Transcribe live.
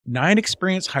9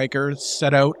 experienced hikers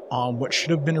set out on what should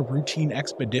have been a routine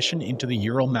expedition into the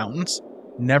Ural Mountains,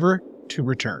 never to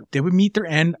return. They would meet their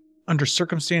end under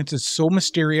circumstances so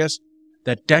mysterious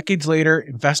that decades later,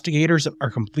 investigators are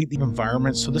completely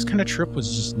environment, so this kind of trip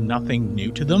was just nothing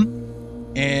new to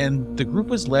them. And the group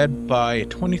was led by a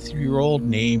 23-year-old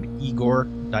named Igor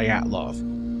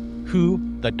Dyatlov, who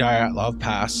the Dyatlov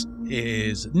Pass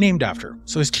is named after.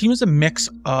 So his team is a mix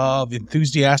of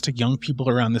enthusiastic young people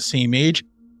around the same age,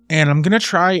 and I'm going to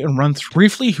try and run through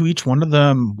briefly who each one of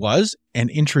them was and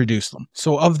introduce them.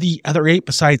 So of the other 8,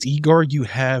 besides Igor, you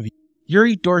have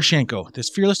Yuri Doroshenko. This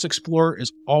fearless explorer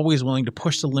is always willing to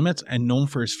push the limits and known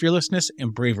for his fearlessness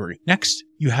and bravery. Next,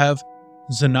 you have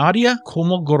Zanadia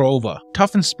Kolmogorova,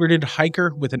 tough and spirited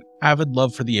hiker with an avid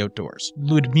love for the outdoors.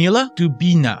 Ludmila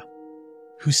Dubina,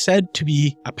 who's said to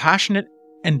be a passionate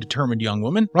and determined young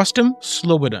woman. Rustam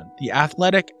Slobodin, the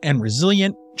athletic and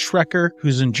resilient trekker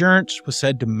whose endurance was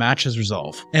said to match his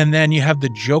resolve. And then you have the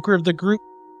joker of the group,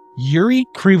 Yuri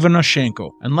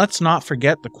Krivonoshenko. And let's not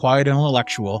forget the quiet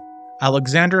intellectual,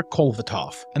 Alexander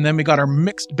Kolvatov. And then we got our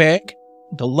mixed bag,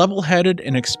 the level-headed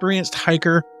and experienced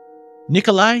hiker,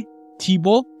 Nikolai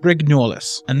Thibault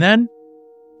Brignolis. And then,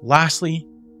 lastly,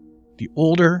 the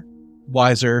older,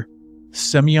 wiser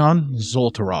Semyon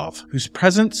Zoltarov, whose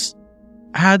presence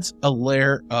adds a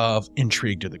layer of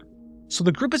intrigue to the group. So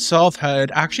the group itself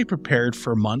had actually prepared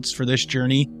for months for this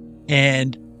journey,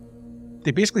 and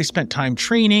they basically spent time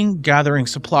training, gathering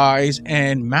supplies,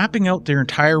 and mapping out their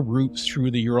entire route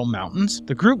through the Ural Mountains.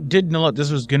 The group did know that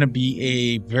this was going to be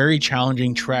a very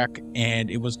challenging trek,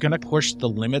 and it was going to push the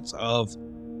limits of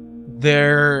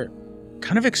their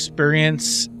kind of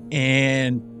experience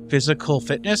and physical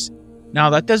fitness. Now,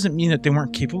 that doesn't mean that they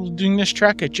weren't capable of doing this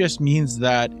trek. It just means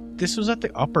that this was at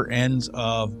the upper ends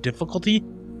of difficulty.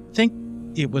 I think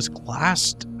it was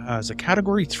classed as a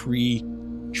Category 3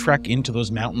 trek into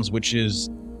those mountains, which is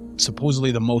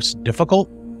supposedly the most difficult.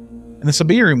 And the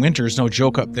Siberian winter is no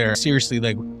joke up there. Seriously,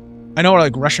 like, I know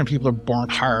like Russian people are born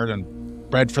hard and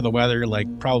bred for the weather,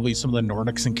 like probably some of the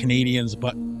Nordics and Canadians,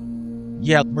 but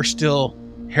yeah, we're still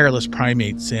hairless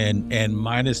primates, and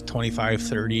minus 25,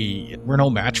 30, we're no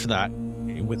match for that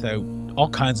without all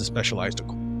kinds of specialized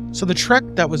equipment. So the trek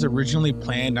that was originally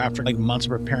planned after like months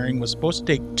of preparing was supposed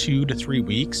to take 2 to 3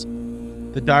 weeks.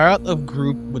 The Dyatlov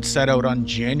group would set out on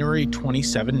January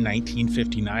 27,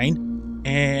 1959,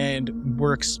 and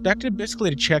were expected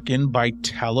basically to check in by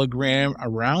telegram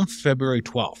around February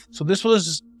 12th. So this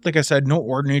was, like I said, no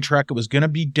ordinary trek. It was going to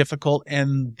be difficult,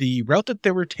 and the route that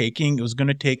they were taking, it was going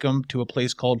to take them to a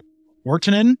place called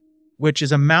Ortanen, which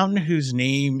is a mountain whose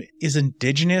name is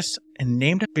indigenous and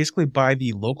named basically by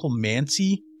the local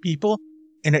Mansi people,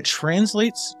 and it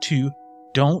translates to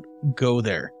 "don't go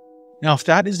there." Now, if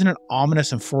that isn't an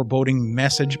ominous and foreboding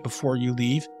message before you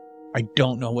leave, I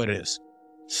don't know what is.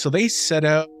 So they set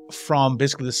out from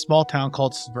basically this small town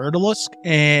called Sverdlovsk,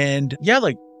 and yeah,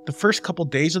 like the first couple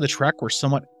days of the trek were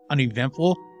somewhat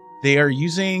uneventful. They are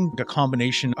using a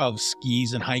combination of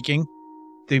skis and hiking.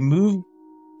 They move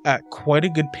at quite a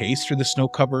good pace through the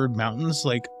snow-covered mountains.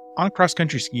 Like on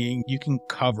cross-country skiing, you can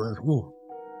cover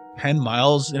 10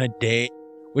 miles in a day,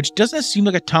 which doesn't seem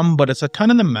like a ton, but it's a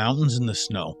ton in the mountains in the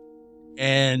snow.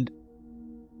 And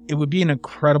it would be an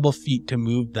incredible feat to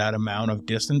move that amount of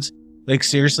distance. Like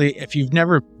seriously, if you've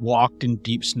never walked in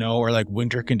deep snow or like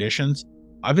winter conditions,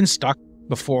 I've been stuck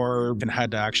before and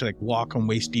had to actually like walk on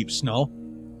waist deep snow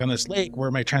on this lake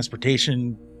where my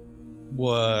transportation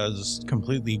was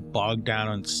completely bogged down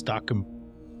and stuck and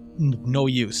no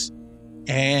use.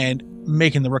 And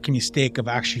making the rookie mistake of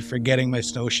actually forgetting my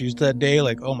snowshoes that day,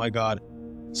 like, oh my God.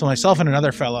 So myself and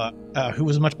another fella who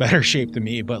was much better shape than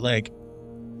me, but like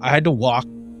we had to walk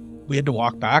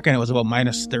back, and it was about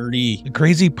minus 30. The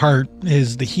crazy part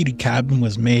is the heated cabin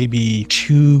was maybe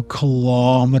 2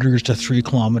 kilometers to 3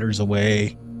 kilometers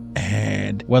away.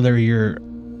 And whether you're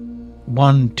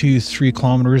 1, 2, 3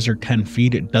 kilometers or 10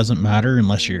 feet, it doesn't matter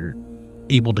unless you're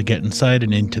able to get inside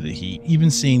and into the heat.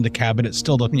 Even seeing the cabin, it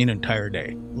still took me an entire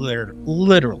day.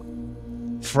 Literally.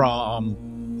 From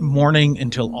morning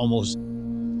until almost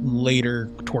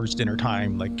later towards dinner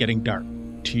time, like getting dark,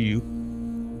 to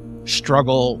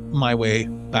struggle my way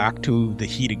back to the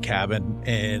heated cabin.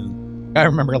 And I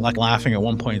remember like laughing at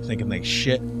one point thinking like,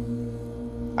 shit,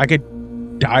 I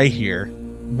could die here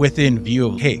within view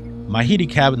of, hey, my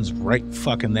heated cabin's right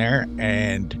fucking there,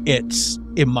 and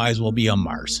it might as well be on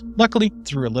Mars. Luckily,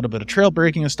 through a little bit of trail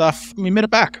breaking and stuff, we made it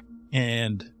back.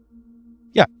 And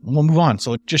yeah, we'll move on.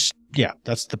 So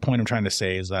that's the point I'm trying to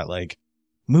say, is that like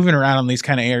moving around in these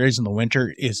kind of areas in the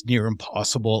winter is near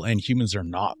impossible, and humans are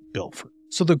not built for it.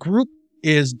 So the group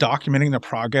is documenting their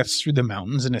progress through the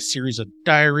mountains in a series of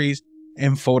diaries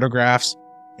and photographs,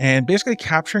 and basically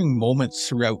capturing moments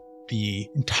throughout the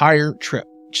entire trip.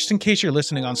 Just in case you're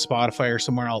listening on Spotify or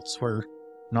somewhere else where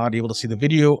not able to see the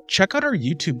video, check out our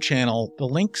YouTube channel. The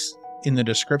link's in the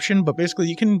description, but basically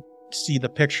you can see the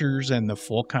pictures and the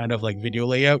full kind of like video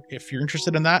layout if you're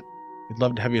interested in that. I'd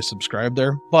love to have you subscribe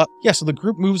there. But yeah, so the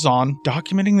group moves on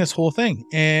documenting this whole thing,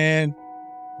 and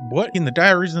what in the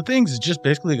diaries and things is just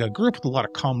basically like a group with a lot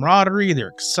of camaraderie. They're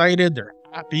excited, they're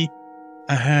happy,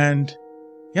 and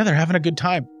yeah, they're having a good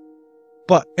time.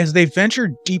 But as they venture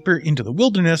deeper into the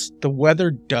wilderness, the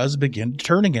weather does begin to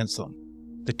turn against them.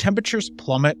 The temperatures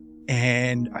plummet,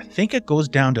 and I think it goes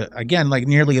down to, again, like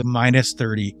nearly a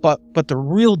 -30. But the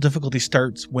real difficulty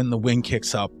starts when the wind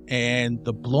kicks up and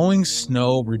the blowing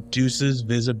snow reduces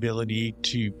visibility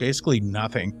to basically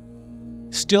nothing.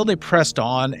 Still, they pressed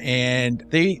on, and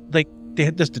they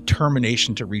had this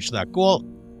determination to reach that goal.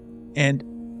 And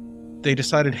they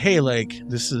decided, hey, like,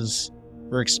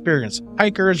 we're experienced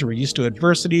hikers, we're used to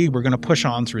adversity, we're going to push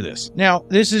on through this. Now,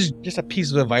 this is just a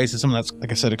piece of advice to someone that's,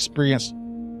 like I said, experienced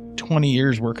 20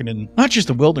 years working in not just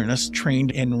the wilderness,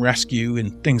 trained in rescue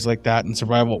and things like that and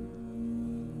survival.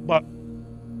 But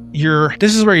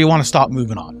this is where you want to stop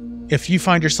moving on. If you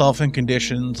find yourself in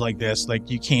conditions like this, like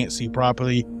you can't see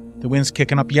properly, the wind's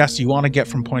kicking up, yes, you want to get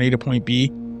from point A to point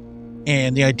B.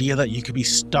 And the idea that you could be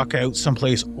stuck out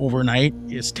someplace overnight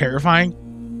is terrifying.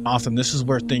 Often this is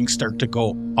where things start to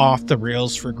go off the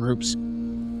rails for groups,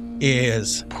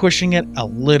 is pushing it a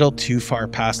little too far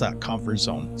past that comfort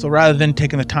zone. So rather than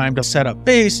taking the time to set up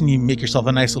base and you make yourself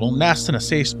a nice little nest in a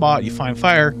safe spot, you find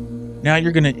fire, now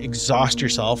you're going to exhaust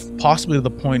yourself, possibly to the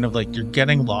point of like you're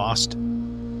getting lost.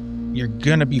 You're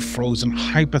going to be frozen,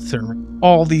 hypothermic,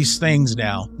 all these things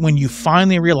now. When you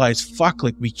finally realize, fuck,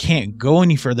 like we can't go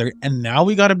any further, and now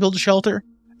we got to build a shelter,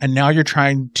 and now you're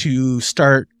trying to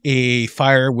start a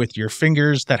fire with your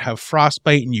fingers that have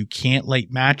frostbite and you can't light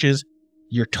matches.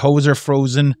 Your toes are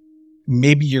frozen.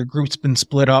 Maybe your group's been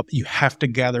split up. You have to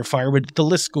gather firewood. The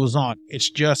list goes on. It's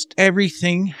just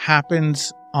everything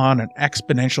happens on an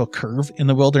exponential curve in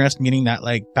the wilderness, meaning that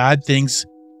like bad things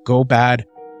go bad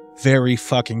very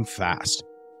fucking fast,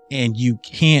 and you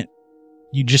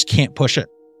just can't push it.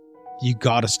 You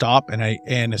gotta stop.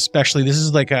 And especially this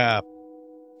is like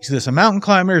you see this, a mountain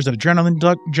climbers and adrenaline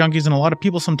junkies, and a lot of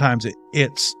people sometimes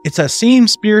it's that same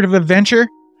spirit of adventure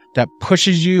that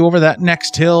pushes you over that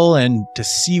next hill and to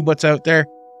see what's out there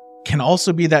can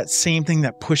also be that same thing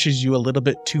that pushes you a little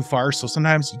bit too far. So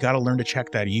sometimes you got to learn to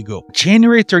check that ego.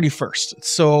 January 31st.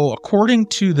 So according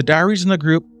to the diaries in the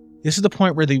group, this is the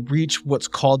point where they reach what's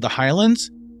called the Highlands,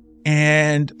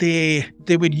 and they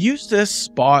would use this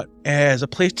spot as a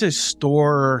place to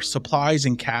store supplies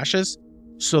and caches,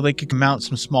 so they could mount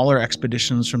some smaller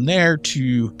expeditions from there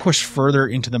to push further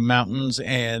into the mountains,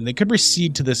 and they could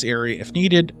recede to this area if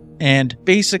needed. And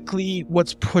basically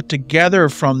what's put together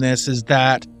from this is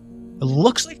that it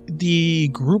looks like the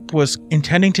group was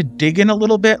intending to dig in a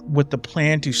little bit with the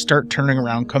plan to start turning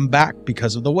around, come back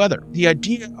because of the weather. The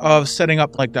idea of setting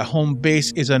up like the home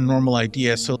base is a normal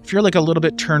idea. So if you're like a little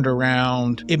bit turned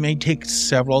around, it may take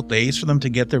several days for them to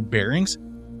get their bearings.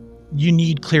 You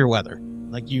need clear weather.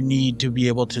 Like you need to be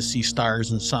able to see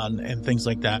stars and sun and things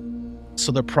like that.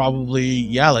 So they're probably,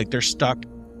 they're stuck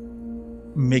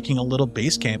making a little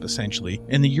base camp essentially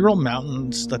in the Ural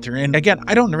Mountains that they're in. Again,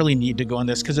 I don't really need to go on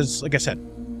this because it's, like I said,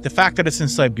 the fact that it's in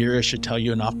Siberia should tell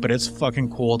you enough, but it's fucking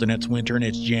cold and it's winter and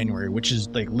it's January, which is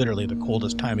like literally the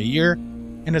coldest time of year.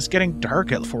 And it's getting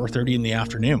dark at 4:30 in the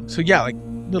afternoon. So yeah, like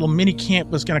little mini camp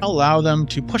was going to allow them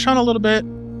to push on a little bit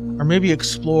or maybe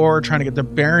explore, trying to get their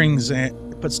bearings in,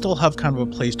 but still have kind of a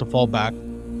place to fall back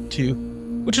to,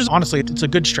 which is honestly, it's a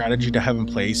good strategy to have in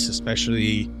place,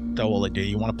 especially the whole idea.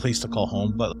 You want a place to call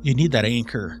home, but you need that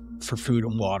anchor for food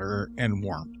and water and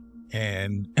warmth.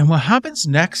 And what happens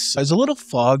next is a little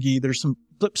foggy. There's some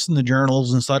blips in the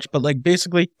journals and such, but like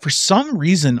basically for some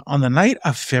reason on the night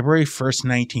of February 1st,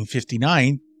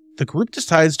 1959, the group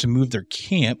decides to move their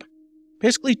camp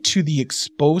basically to the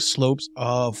exposed slopes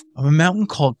of a mountain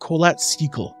called Kholat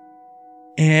Syakhl.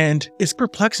 And it's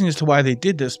perplexing as to why they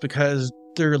did this, because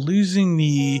they're losing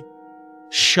the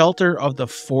shelter of the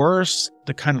forest,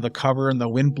 the kind of the cover and the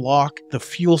wind block, the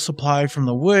fuel supply from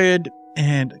the wood,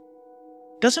 and it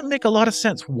doesn't make a lot of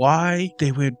sense why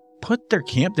they would put their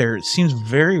camp there. It seems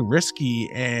very risky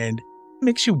and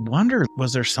makes you wonder,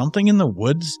 was there something in the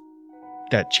woods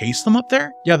that chased them up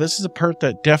there? Yeah, this is a part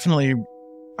that definitely,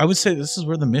 I would say this is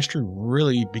where the mystery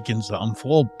really begins to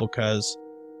unfold, because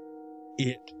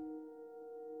it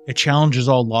challenges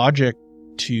all logic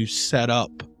to set up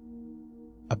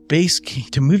a base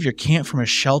to move your camp from a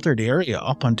sheltered area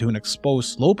up onto an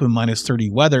exposed slope in minus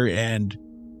 30 weather, and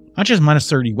not just minus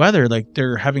 30 weather, like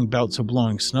they're having bouts of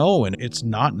blowing snow and it's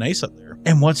not nice up there.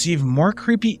 And what's even more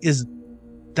creepy is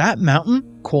that mountain,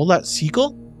 Kholat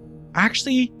Syakhl,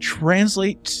 actually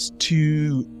translates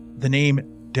to the name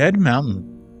Dead Mountain.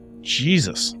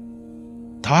 Jesus.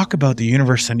 Talk about the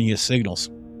universe sending you signals.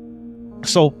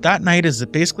 So that night is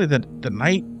basically the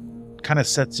night kind of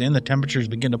sets in, the temperatures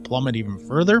begin to plummet even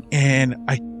further, and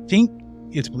I think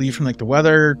it's believed from like the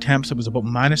weather temps it was about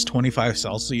minus 25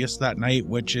 Celsius that night,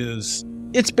 which is,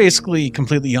 it's basically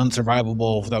completely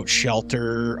unsurvivable without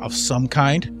shelter of some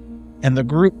kind. And the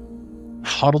group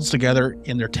huddles together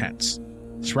in their tents,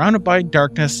 surrounded by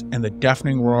darkness and the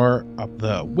deafening roar of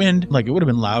the wind. Like it would have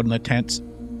been loud in the tents.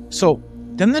 So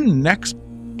then the next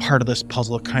part of this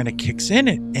puzzle kind of kicks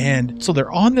in, and so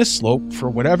they're on this slope for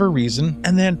whatever reason,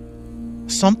 and then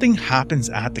something happens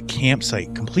at the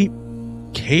campsite. Complete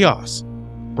chaos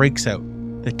breaks out.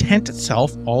 The tent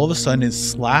itself all of a sudden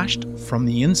is slashed from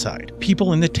the inside.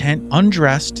 People in the tent,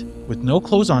 undressed with no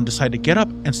clothes on, decide to get up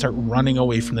and start running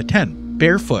away from the tent,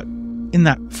 barefoot in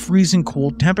that freezing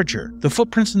cold temperature. The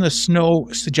footprints in the snow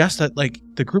suggest that like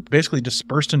the group basically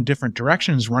dispersed in different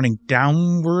directions, running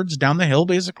downwards, down the hill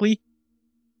basically,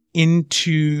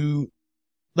 into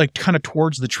like kind of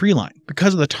towards the tree line.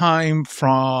 Because of the time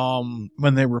from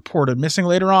when they reported missing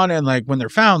later on and like when they're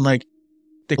found, like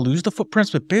they lose the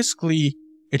footprints, but basically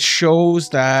it shows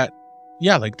that,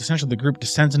 yeah, like essentially the group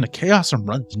descends into chaos and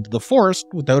runs into the forest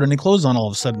without any clothes on all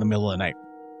of a sudden in the middle of the night.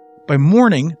 By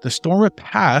morning, the storm would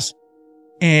pass,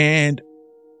 and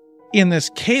in this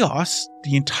chaos,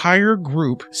 the entire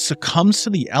group succumbs to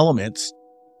the elements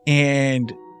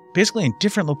and basically in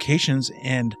different locations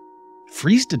and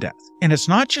freeze to death. And it's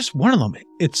not just one of them,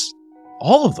 it's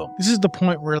all of them. This is the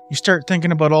point where you start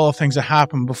thinking about all the things that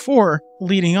happened before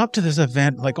leading up to this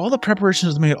event, like all the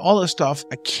preparations made, all this stuff.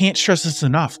 I can't stress this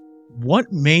enough. What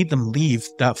made them leave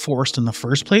that forest in the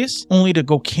first place, only to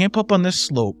go camp up on this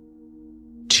slope,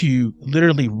 to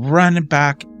literally run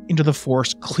back into the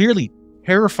forest, clearly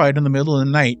terrified in the middle of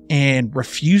the night, and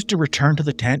refuse to return to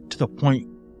the tent to the point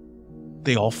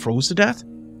they all froze to death?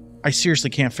 I seriously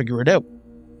can't figure it out.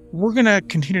 We're going to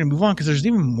continue to move on because there's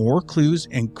even more clues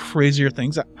and crazier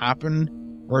things that happen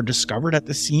or are discovered at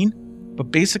the scene. But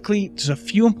basically, there's a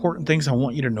few important things I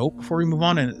want you to know before we move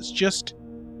on. And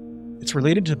it's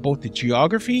related to both the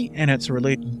geography and it's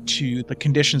related to the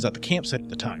conditions at the campsite at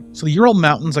the time. So the Ural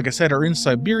Mountains, like I said, are in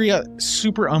Siberia,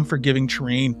 super unforgiving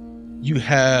terrain. You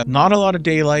have not a lot of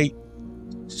daylight,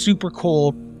 super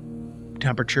cold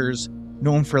temperatures,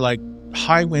 known for like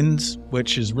high winds,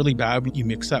 which is really bad when you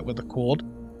mix that with the cold.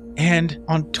 And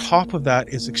on top of that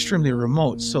is extremely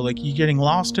remote. So like you getting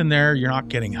lost in there, you're not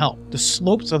getting help. The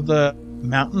slopes of the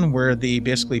mountain where they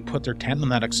basically put their tent on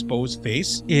that exposed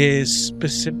face is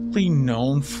specifically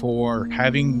known for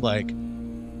having like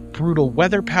brutal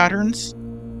weather patterns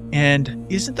and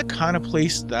isn't the kind of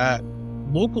place that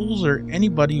locals or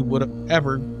anybody would have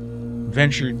ever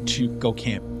ventured to go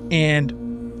camp. And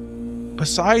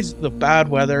besides the bad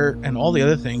weather and all the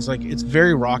other things, like it's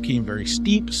very rocky and very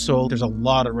steep, so there's a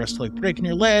lot of risk, like breaking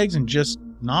your legs and just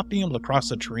not being able to cross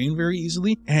the terrain very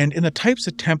easily. And in the types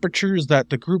of temperatures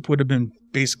that the group would have been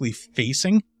basically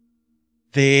facing,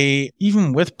 they,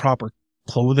 even with proper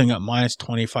clothing at minus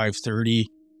 25, 30,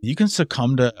 you can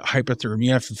succumb to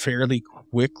hypothermia fairly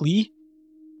quickly.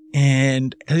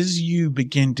 And as you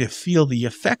begin to feel the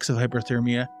effects of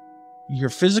hypothermia, your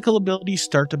physical abilities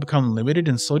start to become limited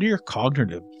and so do your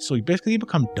cognitive. So you basically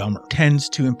become dumber. It tends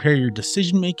to impair your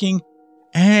decision making,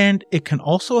 and it can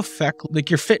also affect like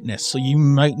your fitness. So you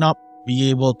might not be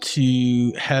able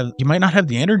to have, you might not have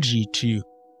the energy to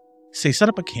say set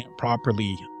up a camp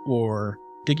properly or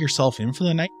dig yourself in for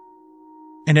the night.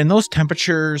 And in those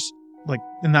temperatures, like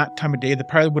in that time of day, they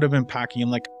probably would have been packing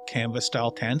in like canvas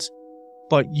style tents,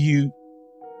 but you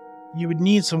would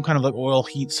need some kind of like oil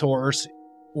heat source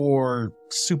or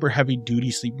super heavy duty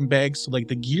sleeping bags. So like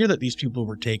the gear that these people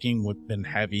were taking would have been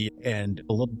heavy and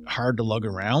a little hard to lug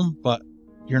around, but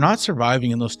you're not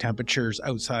surviving in those temperatures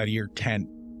outside of your tent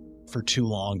for too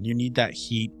long. You need that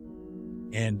heat,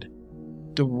 and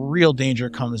the real danger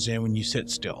comes in when you sit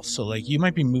still. So like you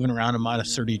might be moving around in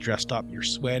minus 30 dressed up, you're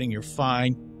sweating, you're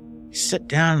fine. You sit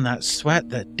down in that sweat,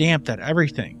 that damp, that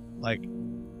everything. Like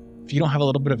if you don't have a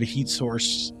little bit of a heat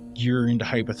source, you're into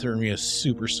hypothermia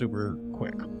super, super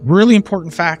quick. Really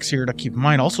important facts here to keep in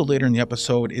mind also later in the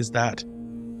episode is that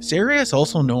this area is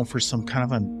also known for some kind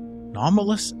of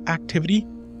anomalous activity,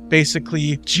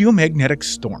 basically geomagnetic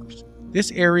storms.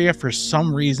 This area for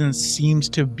some reason seems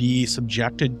to be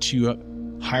subjected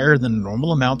to higher than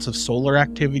normal amounts of solar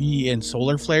activity and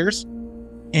solar flares.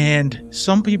 And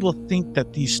some people think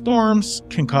that these storms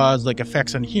can cause like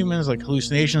effects on humans, like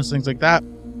hallucinations, things like that.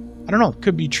 I don't know, it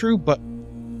could be true, but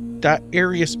that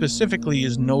area specifically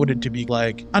is noted to be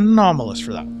like anomalous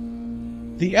for that.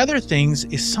 The other things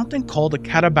is something called the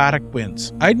katabatic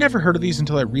winds. I'd never heard of these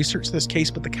until I researched this case,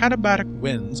 but the katabatic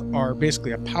winds are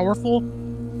basically a powerful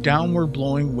downward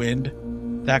blowing wind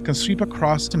that can sweep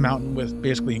across the mountain with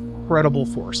basically incredible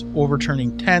force,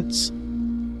 overturning tents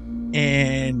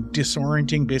and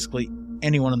disorienting basically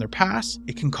anyone in their path.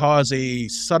 It can cause a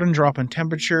sudden drop in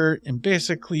temperature, and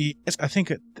basically, I think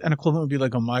an equivalent would be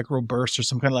like a microburst or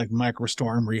some kind of like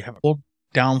microstorm where you have a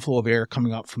downflow of air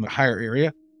coming up from a higher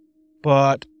area.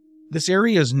 But this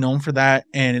area is known for that,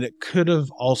 and it could have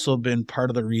also been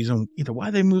part of the reason either why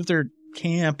they moved their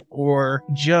camp or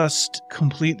just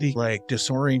completely like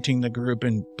disorienting the group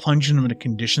and plunging them into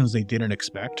conditions they didn't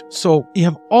expect. So you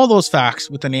have all those facts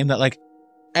with the name that like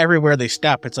everywhere they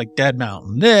step, it's like dead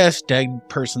mountain this, dead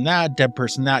person that, dead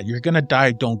person that. You're gonna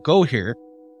die, don't go here.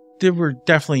 They were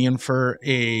definitely in for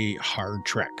a hard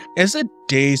trek. As the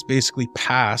days basically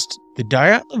passed, the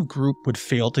Dyatlov group would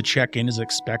fail to check in as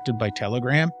expected by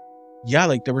telegram. Yeah,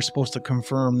 like they were supposed to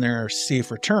confirm their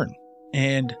safe return.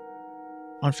 And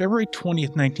on February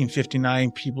 20th,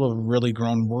 1959, people have really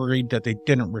grown worried that they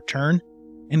didn't return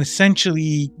and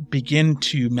essentially begin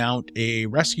to mount a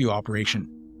rescue operation,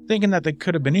 thinking that they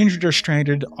could have been injured or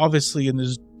stranded. Obviously, in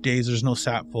these days, there's no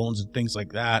sat phones and things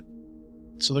like that.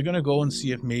 So they're going to go and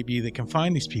see if maybe they can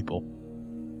find these people.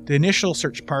 The initial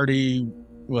search party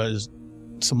was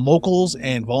some locals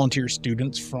and volunteer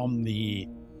students from the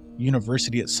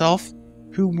university itself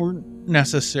who weren't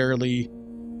necessarily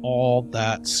all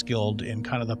that skilled in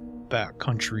kind of the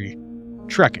backcountry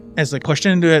trekking. As they pushed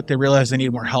into it, they realized they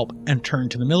needed more help and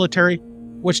turned to the military,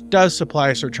 which does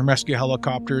supply search and rescue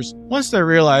helicopters. Once they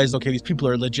realized, okay, these people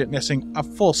are legit missing, a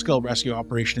full-scale rescue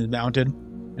operation is mounted.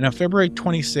 And on February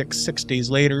 26, 6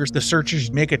 days later, the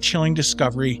searchers make a chilling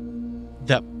discovery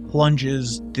that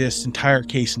plunges this entire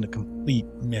case into complete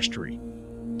mystery.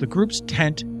 The group's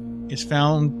tent is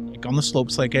found on the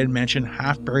slopes, like I had mentioned,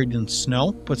 half buried in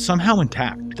snow, but somehow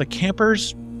intact. The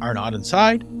campers are not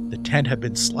inside, the tent had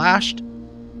been slashed,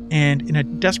 and in a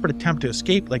desperate attempt to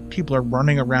escape, like people are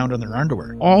running around in their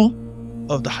underwear. All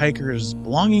of the hikers'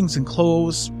 belongings and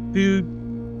clothes, food,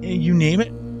 you name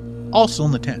it, also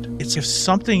in the tent. It's if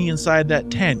something inside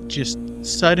that tent just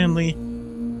suddenly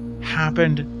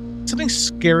happened, something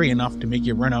scary enough to make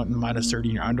you run out in -30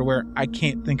 in your underwear. I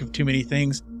can't think of too many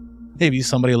things. Maybe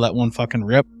somebody let one fucking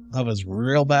rip. That was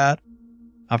real bad.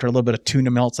 After a little bit of tuna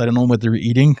melts, I don't know what they were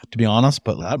eating, to be honest,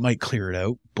 but that might clear it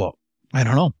out. But I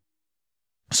don't know.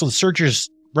 So the searchers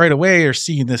right away are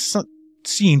seeing this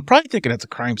scene, probably thinking it's a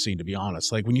crime scene, to be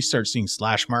honest. Like when you start seeing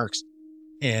slash marks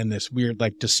and this weird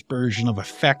like dispersion of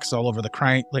effects all over the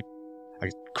crime, like a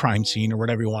crime scene or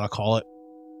whatever you want to call it.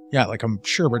 Yeah, like I'm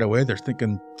sure right away they're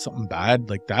thinking something bad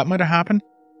like that might have happened.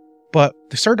 But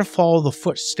they start to follow the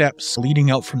footsteps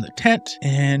leading out from the tent,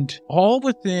 and all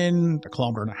within 1.5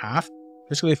 kilometers,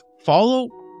 basically they follow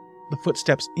the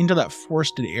footsteps into that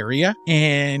forested area,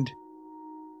 and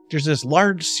there's this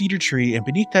large cedar tree, and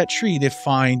beneath that tree they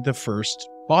find the first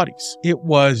bodies. It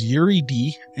was Yuri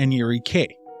D and Yuri K,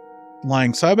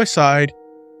 lying side by side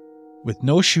with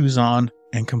no shoes on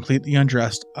and completely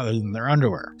undressed other than their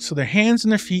underwear. So their hands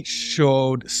and their feet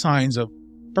showed signs of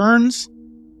burns,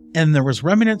 and there was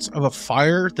remnants of a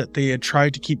fire that they had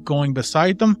tried to keep going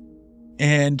beside them.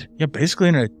 And yeah, basically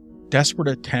in a desperate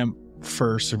attempt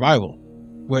for survival,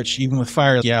 which even with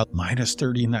fire, yeah,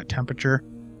 -30 in that temperature.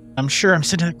 I'm sure I'm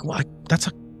sitting like,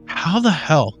 how the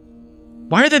hell?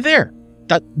 Why are they there?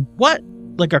 What?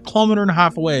 Like 1.5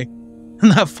 kilometers away in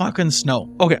that fucking snow.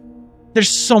 Okay. There's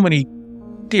so many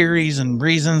theories and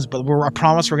reasons, but I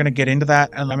promise we're going to get into that.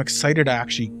 And I'm excited to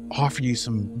actually offer you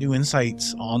some new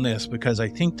insights on this because I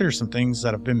think there's some things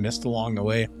that have been missed along the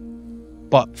way.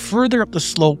 But further up the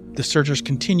slope, the searchers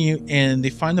continue and they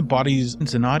find the bodies of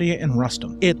Zanadia and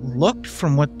Rustam. It looked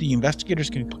from what the investigators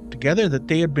can put together that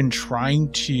they had been trying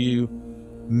to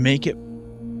make it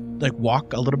like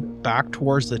walk a little bit back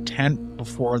towards the tent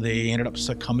before they ended up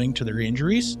succumbing to their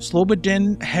injuries.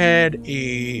 Slobodin had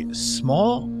a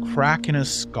small crack in his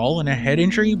skull and a head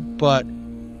injury, but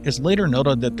it's later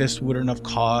noted that this wouldn't have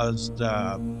caused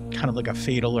kind of like a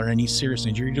fatal or any serious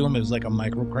injury to him. It was like a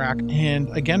micro crack.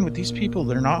 And again, with these people,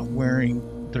 they're not wearing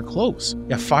their clothes.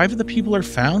 Yeah, 5 of the people are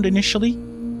found initially,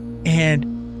 and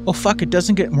oh fuck, it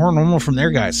doesn't get more normal from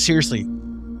there, guys. Seriously.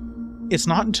 It's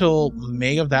not until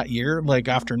May of that year, like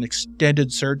after an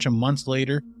extended search and months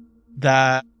later,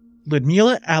 that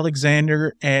Ludmila,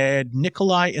 Alexander, and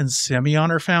Nikolai and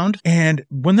Semyon are found. And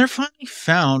when they're finally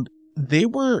found,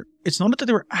 it's noted that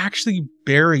they were actually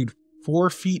buried 4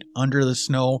 feet under the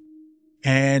snow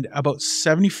and about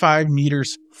 75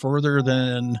 meters further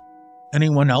than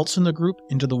anyone else in the group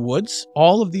into the woods.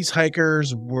 All of these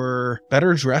hikers were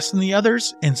better dressed than the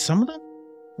others, and some of them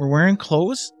were wearing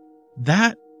clothes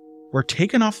that were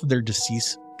taken off of their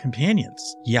deceased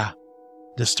companions. Yeah,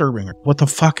 disturbing. What the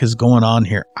fuck is going on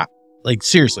here?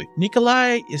 Seriously.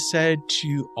 Nikolai is said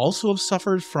to also have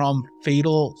suffered from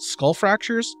fatal skull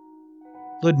fractures.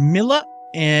 Ludmila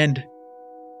and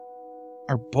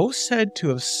are both said to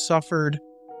have suffered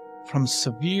from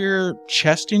severe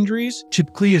chest injuries,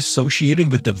 typically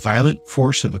associated with the violent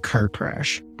force of a car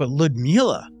crash. But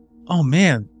Ludmila, oh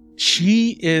man,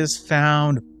 she is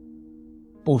found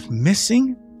both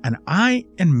missing an eye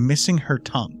and missing her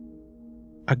tongue.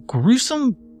 A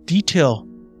gruesome detail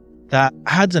that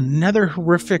adds another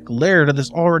horrific layer to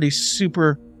this already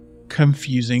super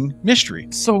confusing mystery.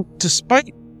 So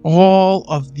despite all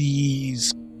of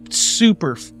these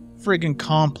super friggin'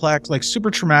 complex,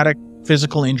 super traumatic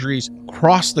physical injuries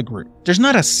across the group, there's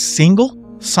not a single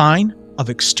sign of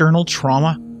external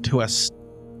trauma to us.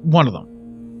 One of them.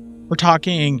 We're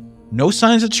talking no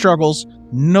signs of struggles,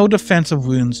 no defensive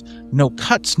wounds, no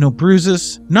cuts, no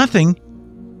bruises, nothing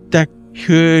that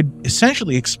could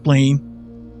essentially explain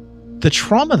the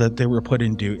trauma that they were put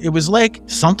into. It was like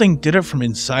something did it from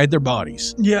inside their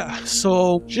bodies. Yeah,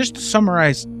 so just to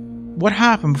summarize what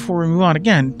happened before we move on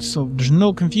again, so there's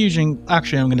no confusion.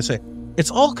 Actually, I'm going to say it's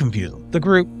all confusing. The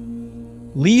group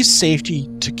leaves safety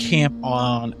to camp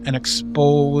on an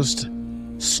exposed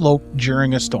slope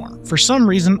during a storm. For some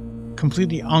reason,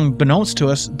 completely unbeknownst to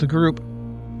us, the group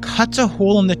cuts a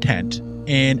hole in the tent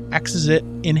and exits it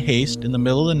in haste in the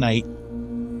middle of the night.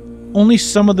 Only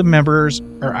some of the members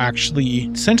are actually,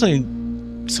 essentially,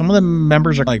 some of the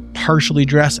members are partially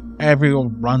dressed.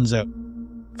 Everyone runs out.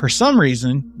 For some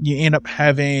reason, you end up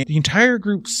having the entire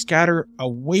group scatter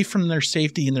away from their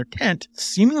safety in their tent,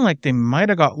 seeming like they might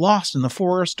have got lost in the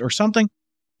forest or something.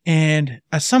 And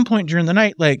at some point during the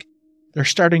night, they're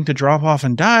starting to drop off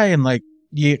and die, and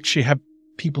you actually have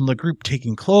people in the group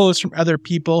taking clothes from other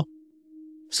people.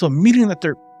 So meaning that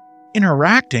they're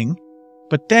interacting,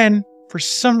 but then for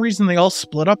some reason they all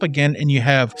split up again, and you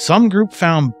have some group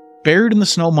found buried in the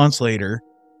snow months later.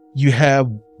 You have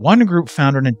one group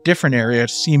found in a different area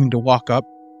seeming to walk up.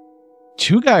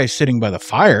 2 guys sitting by the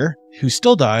fire who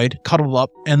still died, cuddled up,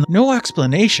 and no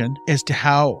explanation as to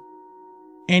how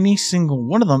any single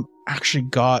one of them actually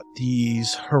got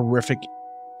these horrific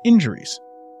injuries.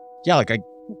 Yeah, I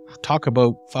talk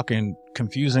about fucking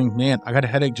confusing. Man, I got a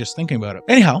headache just thinking about it.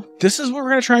 Anyhow, this is what we're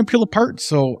going to try and peel apart.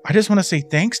 So I just want to say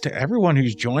thanks to everyone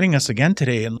who's joining us again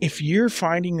today. And if you're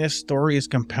finding this story as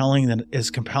compelling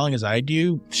as I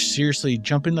do, seriously,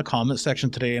 jump in the comment section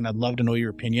today and I'd love to know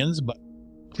your opinions. But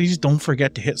please don't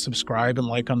forget to hit subscribe and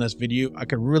like on this video. I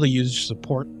could really use your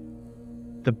support.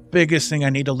 The biggest thing I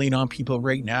need to lean on people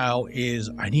right now is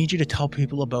I need you to tell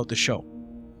people about the show.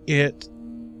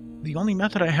 The only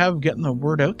method I have of getting the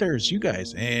word out there is you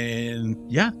guys. And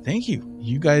yeah, thank you.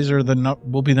 You guys are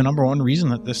will be the number one reason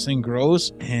that this thing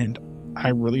grows. And I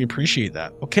really appreciate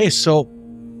that. Okay, so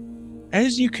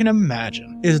as you can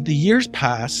imagine, as the years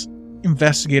pass,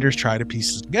 investigators try to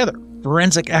piece this together.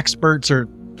 Forensic experts are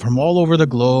from all over the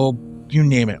globe, you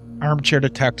name it, armchair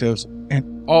detectives,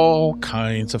 and all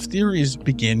kinds of theories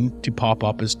begin to pop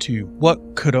up as to what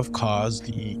could have caused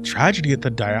the tragedy at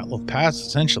the Dyatlov Pass,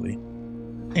 essentially,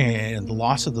 and the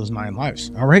loss of those 9 lives.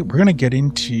 All right, we're going to get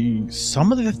into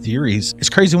some of the theories. It's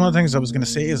crazy. One of the things I was going to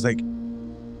say is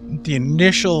the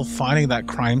initial finding of that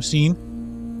crime scene.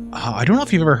 I don't know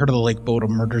if you've ever heard of the Lake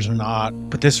Bodom murders or not,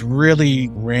 but this really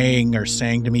rang or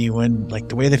sang to me when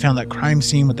the way they found that crime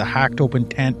scene with the hacked open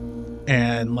tent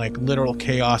and literal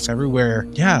chaos everywhere.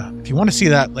 Yeah, if you want to see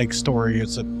that story,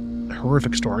 it's a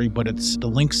horrific story, but it's the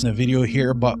links in the video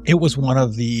here. But it was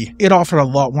it offered a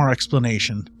lot more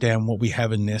explanation than what we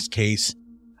have in this case.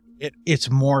 It's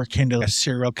more akin to a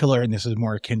serial killer, and this is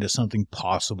more akin to something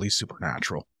possibly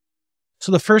supernatural.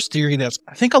 So the first theory that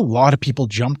I think a lot of people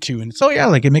jump to, and so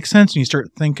yeah, it makes sense when you start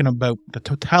thinking about the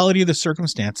totality of the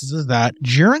circumstances, is that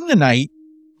during the night,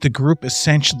 the group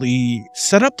essentially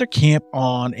set up their camp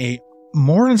on a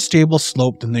more unstable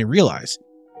slope than they realized.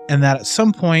 And that at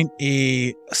some point,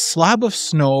 a slab of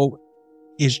snow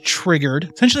is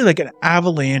triggered. Essentially, an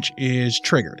avalanche is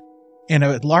triggered. And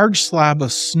a large slab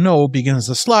of snow begins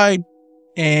to slide.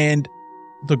 And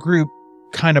the group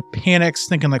kind of panics,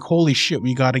 thinking holy shit,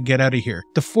 we got to get out of here.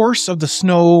 The force of the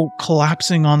snow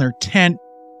collapsing on their tent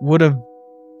would have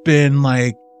been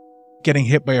getting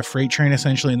hit by a freight train,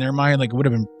 essentially, in their mind. Like, it would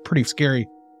have been pretty scary.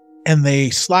 And they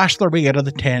slash their way out of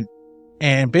the tent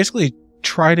and basically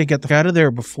try to get out of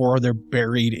there before they're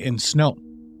buried in snow.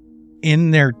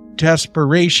 In their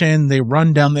desperation, they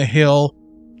run down the hill,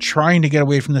 trying to get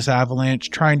away from this avalanche,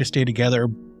 trying to stay together,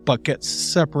 but get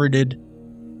separated.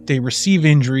 They receive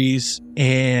injuries,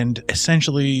 and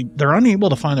essentially they're unable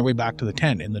to find their way back to the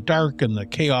tent in the dark and the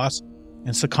chaos,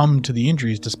 and succumb to the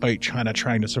injuries despite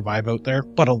trying to survive out there.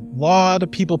 But a lot of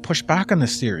people push back on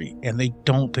this theory, and they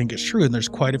don't think it's true, and there's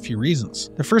quite a few reasons.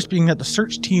 The first being that the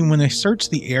search team, when they searched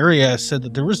the area, said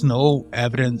that there was no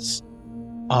evidence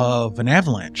of an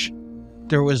avalanche.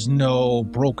 There was no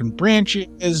broken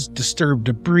branches, disturbed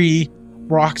debris,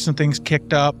 rocks and things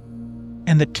kicked up,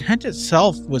 and the tent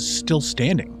itself was still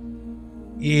standing.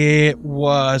 It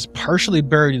was partially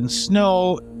buried in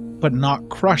snow, but not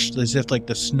crushed, as if like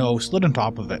the snow slid on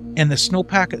top of it. And the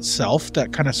snowpack itself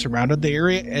that kind of surrounded the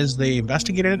area, as they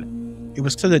investigated it, it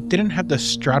was said that it didn't have the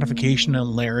stratification and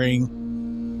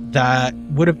layering that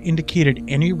would have indicated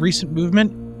any recent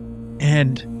movement.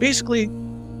 And basically,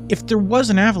 if there was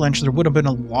an avalanche, there would have been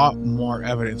a lot more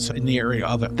evidence in the area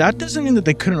of it. That doesn't mean that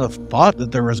they couldn't have thought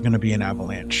that there was going to be an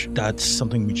avalanche. That's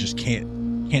something we just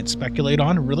can't speculate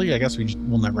on, really. I guess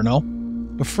we'll never know.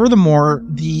 But furthermore,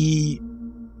 the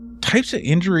types of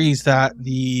injuries that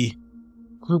the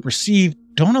group received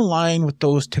don't align with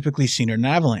those typically seen in an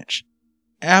avalanche.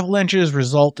 Avalanches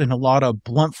result in a lot of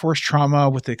blunt force trauma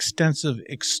with extensive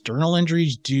external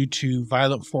injuries due to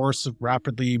violent force of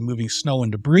rapidly moving snow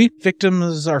and debris.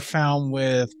 Victims are found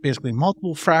with basically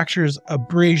multiple fractures,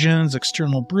 abrasions,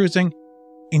 external bruising.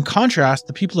 In contrast,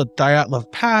 the people at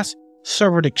Dyatlov Pass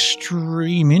suffered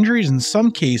extreme injuries in some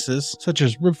cases, such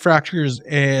as rib fractures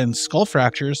and skull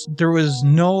fractures. There was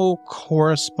no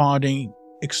corresponding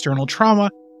external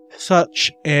trauma,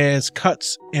 such as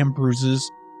cuts and bruises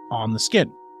on the skin.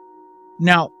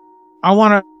 Now, I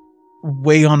want to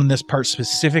weigh on this part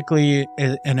specifically,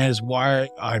 and that is why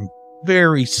I'm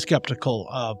very skeptical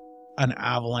of an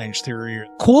avalanche theory.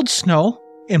 Cold snow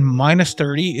in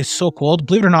 -30 is so cold.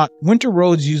 Believe it or not, winter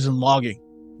roads used in logging,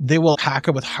 they will pack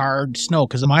it with hard snow,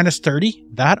 because at -30,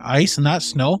 that ice and that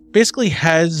snow basically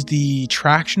has the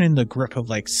traction and the grip of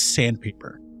like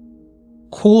sandpaper.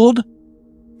 Cold,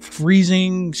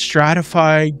 freezing,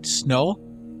 stratified snow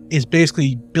is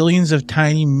basically billions of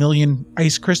tiny million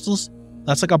ice crystals.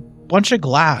 That's like a bunch of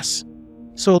glass.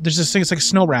 So there's this thing, it's like a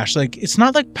snow rash. Like, it's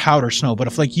not like powder snow, but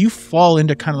if like you fall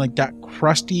into kind of like that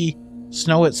crusty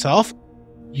snow itself,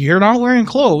 you're not wearing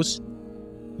clothes,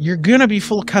 you're gonna be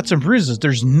full of cuts and bruises.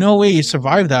 There's no way you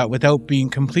survive that without being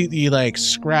completely like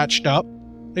scratched up.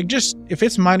 Like, just if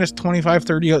it's -25,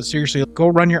 30 out, seriously, go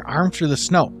run your arm through the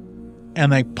snow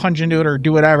and like punch into it or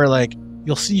do whatever. Like,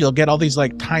 you'll get all these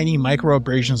like tiny micro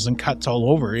abrasions and cuts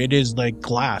all over. It is like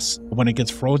glass when it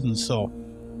gets frozen. So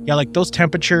yeah, like those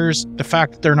temperatures, the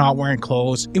fact that they're not wearing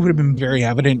clothes, it would have been very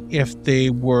evident if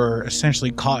they were essentially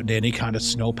caught in any kind of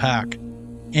snowpack.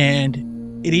 And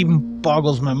it even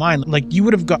boggles my mind. Like, you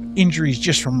would have got injuries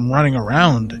just from running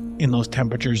around in those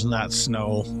temperatures and that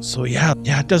snow. So yeah,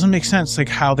 it doesn't make sense. Like,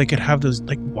 how they could have those,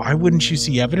 like, why wouldn't you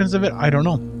see evidence of it? I don't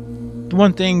know. The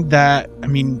one thing that,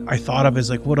 I thought of is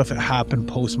like, what if it happened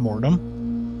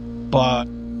post-mortem? But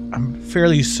I'm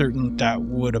fairly certain that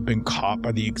would have been caught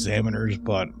by the examiners,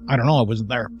 but I don't know, I wasn't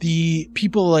there. The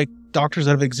people, like doctors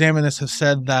that have examined this, have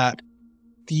said that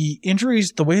the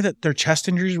injuries, the way that their chest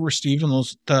injuries were received, and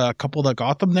the couple that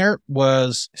got them there,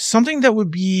 was something that would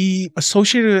be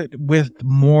associated with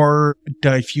more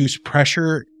diffuse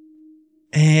pressure,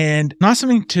 and not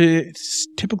something to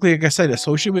typically, like I said,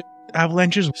 associate with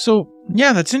avalanches. So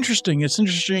yeah, that's interesting. It's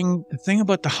interesting. The thing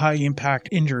about the high impact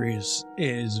injuries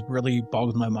is really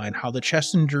boggles my mind, how the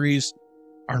chest injuries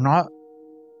are not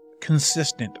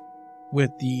consistent with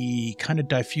the kind of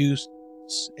diffuse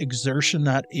exertion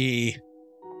that a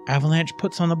avalanche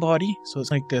puts on the body. So it's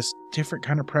like this different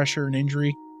kind of pressure and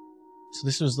injury. So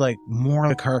this was like more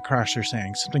of a car crash, they're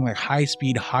saying, something like high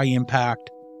speed, high impact,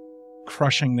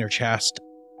 crushing their chest.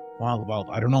 Well,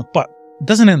 I don't know, but it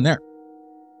doesn't end there.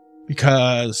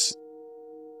 Because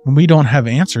when we don't have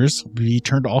answers, we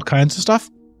turn to all kinds of stuff.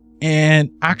 And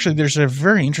actually, there's a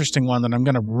very interesting one that I'm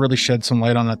going to really shed some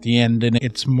light on at the end. And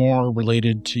it's more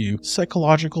related to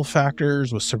psychological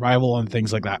factors with survival and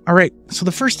things like that. All right. So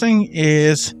the first thing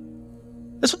is,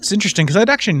 this one's interesting because I'd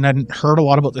actually hadn't heard a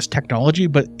lot about this technology,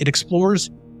 but it explores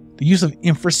the use of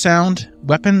infrasound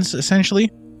weapons, essentially,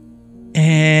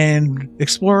 and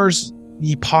explores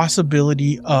the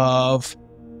possibility of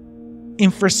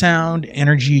infrasound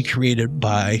energy created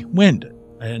by wind.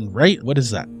 And right, what is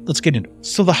that? Let's get into it.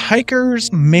 So the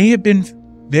hikers may have been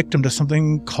victim to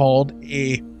something called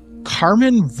a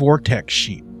Kármán vortex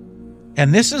sheet.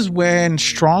 And this is when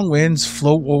strong winds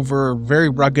flow over very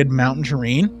rugged mountain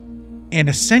terrain, and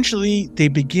essentially they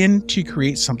begin to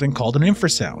create something called an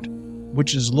infrasound,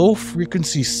 which is low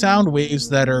frequency sound waves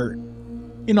that are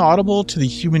inaudible to the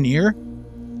human ear,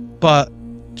 but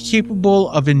capable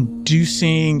of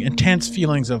inducing intense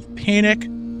feelings of panic,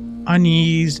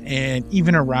 unease, and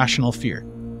even irrational fear.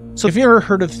 So if you ever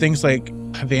heard of things like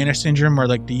Havana syndrome, or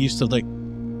like the use of like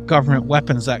government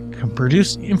weapons that can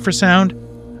produce infrasound,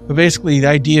 but basically the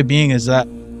idea being is that,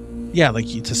 yeah,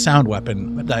 like it's a sound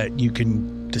weapon that you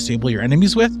can disable your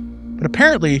enemies with. But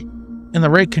apparently in the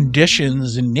right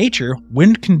conditions in nature,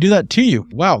 wind can do that to you.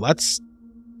 Wow, that's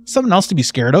something else to be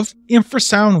scared of.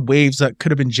 Infrasound waves that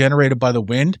could have been generated by the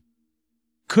wind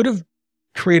could have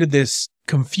created this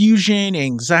confusion,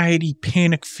 anxiety,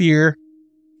 panic, fear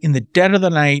in the dead of the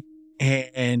night,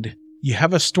 and you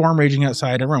have a storm raging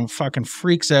outside, everyone fucking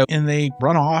freaks out, and they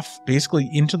run off basically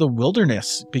into the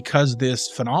wilderness because this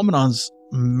phenomenon's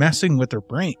messing with their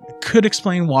brain. It could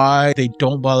explain why they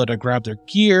don't bother to grab their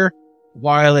gear,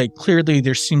 why like clearly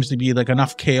there seems to be like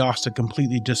enough chaos to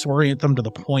completely disorient them to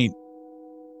the point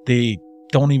they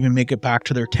don't even make it back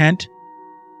to their tent.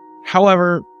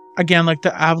 However, again, like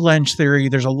the avalanche theory,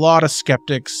 there's a lot of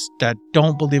skeptics that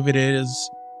don't believe it is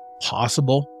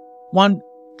possible. One,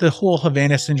 the whole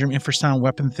Havana syndrome infrasound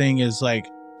weapon thing is like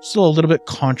still a little bit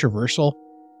controversial.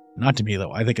 Not to me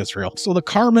though, I think it's real. So the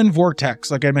Kármán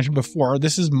vortex, like I mentioned before,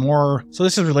 this is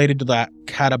related to that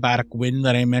katabatic wind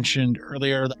that I mentioned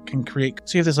earlier that can create,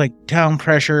 so you have this like down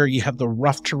pressure, you have the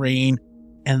rough terrain,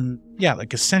 and yeah,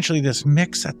 like essentially this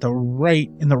mix in the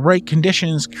right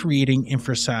conditions, creating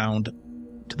infrasound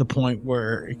to the point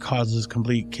where it causes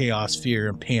complete chaos, fear,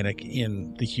 and panic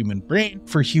in the human brain.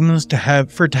 For it to have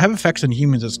effects on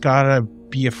humans, it's gotta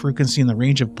be a frequency in the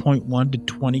range of 0.1 to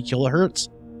 20 kilohertz.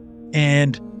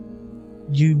 And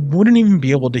you wouldn't even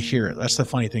be able to hear it. That's the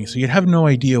funny thing. So you'd have no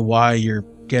idea why you're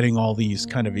getting all these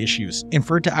kind of issues. And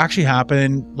for it to actually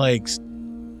happen, like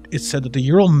it's said that the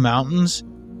Ural Mountains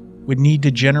would need to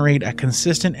generate a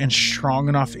consistent and strong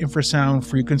enough infrasound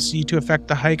frequency to affect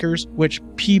the hikers, which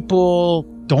people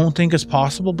don't think is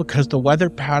possible because the weather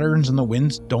patterns and the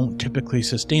winds don't typically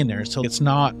sustain there. So it's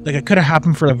not like it could have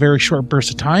happened for a very short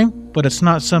burst of time, but it's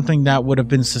not something that would have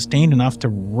been sustained enough to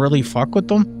really fuck with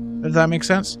them, if that makes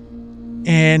sense.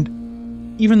 And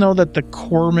even though that the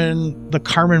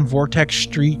Kármán vortex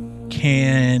street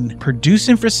can produce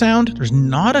infrasound, there's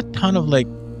not a ton of like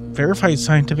verified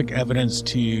scientific evidence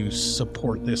to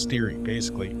support this theory,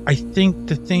 basically. I think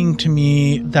the thing to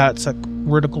me that's a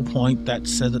critical point that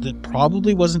says that it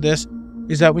probably wasn't this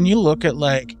is that when you look at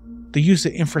like the use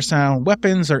of infrasound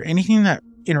weapons or anything that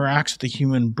interacts with the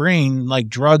human brain, like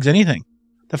drugs, anything,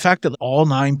 the fact that all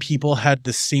 9 people had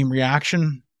the same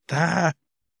reaction, that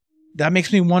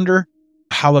makes me wonder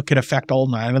how it could affect all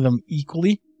 9 of them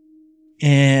equally.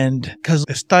 And because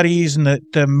the studies and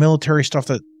the military stuff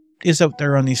that is out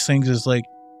there on these things is like,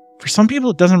 for some people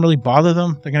it doesn't really bother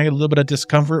them. They're gonna get a little bit of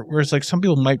discomfort, whereas like some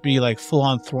people might be like full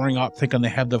on throwing up, thinking they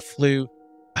have the flu,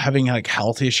 having like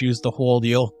health issues, the whole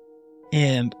deal.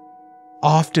 And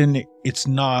often it's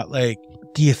not like,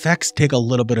 the effects take a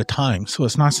little bit of time, so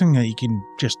it's not something that you can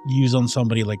just use on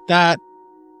somebody like that.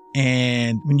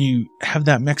 And when you have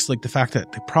that mix, like the fact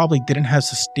that they probably didn't have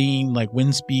sustained like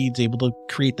wind speeds able to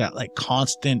create that like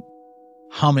constant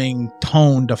humming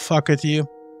tone to fuck with you,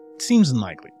 seems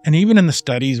unlikely. And even in the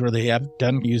studies where they have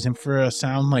done use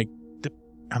infrasound, like the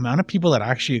amount of people that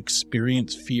actually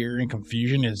experience fear and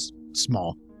confusion is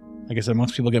small. Like I said,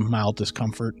 most people get mild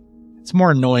discomfort. It's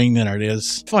more annoying than it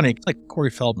is funny. It's like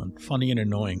Corey Feldman, funny and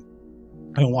annoying.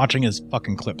 I've been watching his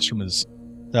fucking clips from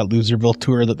that Loserville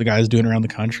tour that the guy's doing around the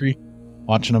country,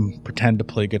 watching him pretend to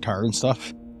play guitar and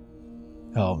stuff.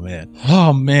 Oh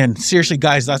man. Seriously,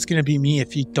 guys, that's going to be me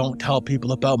if you don't tell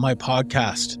people about my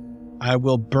podcast. I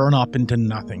will burn up into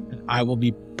nothing. I will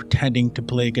be pretending to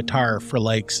play guitar for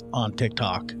likes on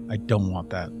TikTok. I don't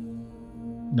want that.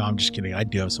 No, I'm just kidding. I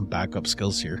do have some backup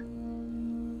skills here.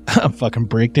 I'm fucking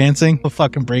breakdancing. I'm a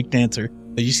fucking breakdancer.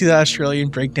 Did you see that Australian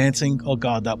breakdancing? Oh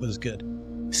god, that was good.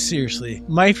 Seriously.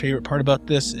 My favorite part about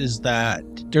this is that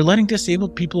they're letting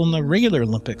disabled people in the regular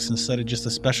Olympics instead of just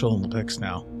the Special Olympics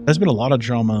now. There's been a lot of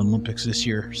drama in Olympics this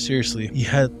year. Seriously. You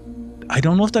had, I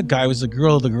don't know if that guy was the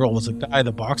girl was the guy,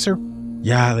 the boxer.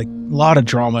 Yeah, like a lot of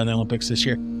drama in the Olympics this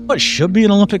year. What should be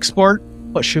an Olympic sport?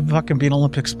 What should fucking be an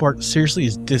Olympic sport? Seriously,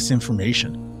 is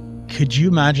disinformation. Could you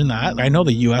imagine that? I know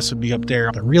the US would be up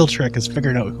there. The real trick is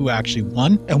figuring out who actually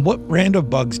won and what brand of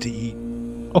bugs to eat.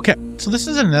 Okay, so this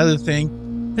is another thing.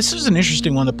 This is an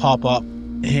interesting one to pop up.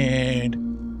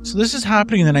 And So this is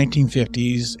happening in the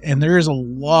 1950s, and there is a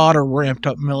lot of ramped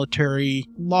up military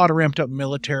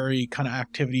kind of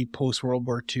activity post World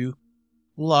War II. A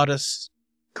lot of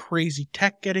crazy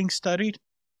tech getting studied,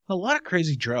 a lot of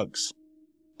crazy drugs.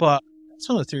 But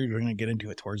some of the theories we're going to get into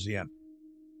it towards the end.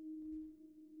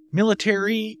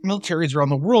 Militaries around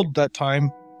the world at that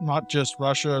time, not just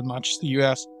Russia, not just the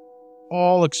US,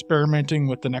 all experimenting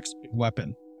with the next big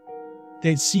weapon.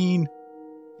 They'd seen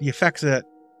the effects of it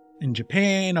in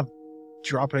Japan of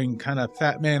dropping kind of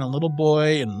fat man and little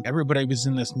boy, and everybody was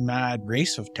in this mad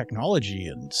race of technology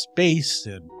and space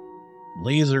and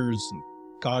lasers and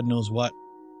God knows what.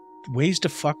 Ways to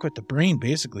fuck with the brain,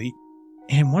 basically.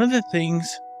 And one of the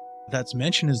things that's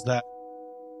mentioned is that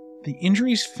the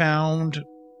injuries found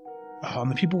on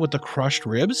the people with the crushed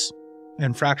ribs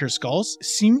and fractured skulls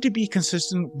seem to be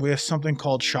consistent with something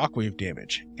called shockwave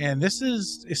damage. And this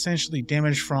is essentially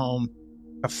damage from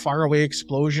a faraway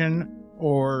explosion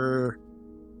or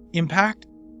impact.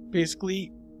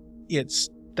 Basically, it's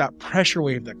that pressure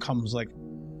wave that comes like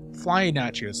flying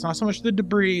at you. It's not so much the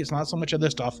debris, it's not so much of this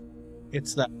stuff.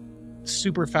 It's that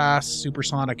super fast,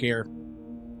 supersonic air.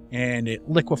 And it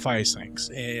liquefies things.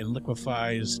 It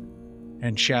liquefies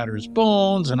and shatters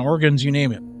bones and organs, you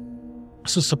name it.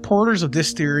 So supporters of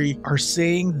this theory are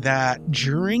saying that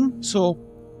some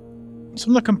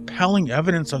of the compelling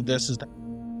evidence of this is that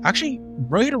actually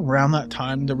right around that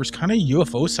time, there was kind of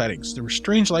UFO sightings. There were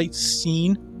strange lights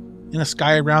seen in the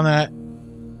sky around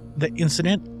the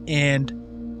incident, and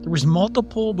there was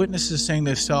multiple witnesses saying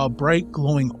they saw bright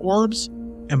glowing orbs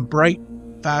and bright,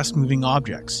 fast-moving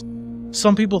objects.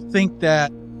 Some people think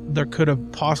that there could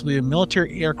have possibly been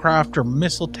military aircraft or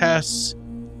missile tests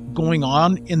going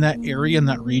on in that area, in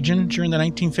that region during the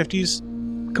 1950s.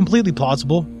 Completely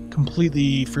plausible,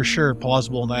 completely for sure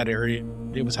plausible in that area.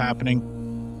 It was happening.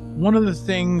 One of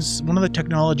the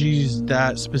technologies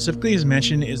that specifically is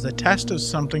mentioned is the test of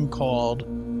something called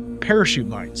parachute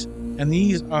mines. And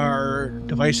these are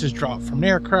devices dropped from an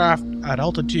aircraft at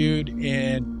altitude,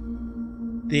 and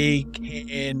they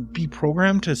can be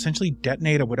programmed to essentially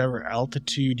detonate at whatever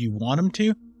altitude you want them to.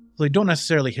 So they don't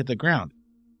necessarily hit the ground.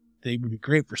 They would be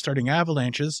great for starting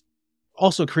avalanches,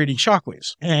 also creating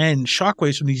shockwaves. And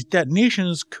shockwaves from these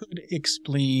detonations could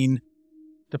explain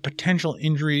the potential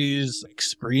injuries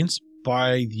experienced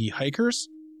by the hikers,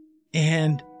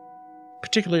 and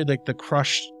particularly like the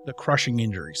crushing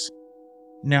injuries.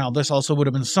 Now, this also would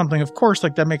have been something, of course,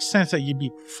 like that makes sense that you'd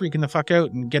be freaking the fuck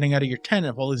out and getting out of your tent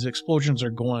if all these explosions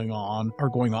are going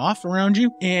off around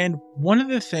you. And one of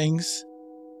the things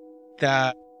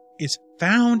that is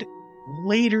found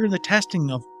later in the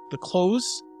testing of the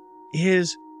clothes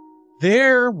is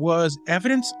there was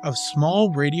evidence of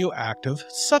small radioactive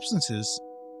substances.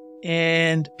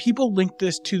 And people linked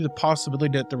this to the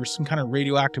possibility that there was some kind of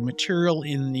radioactive material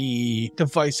in the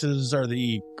devices or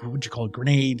the, what would you call it,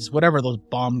 grenades, whatever those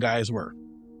bomb guys were.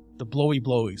 The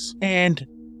blowies. And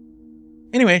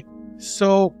anyway,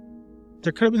 so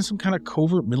there could have been some kind of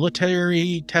covert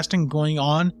military testing going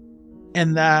on.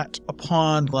 And that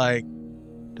upon like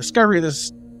discovery of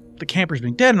this, the campers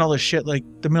being dead and all this shit, like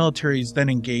the military is then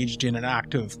engaged in an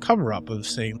active cover-up of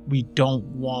saying, we don't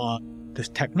want this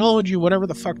technology, whatever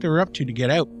the fuck they were up to get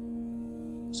out.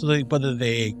 So whether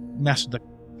they mess with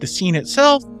the scene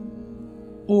itself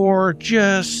or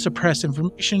just suppress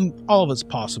information, all of it's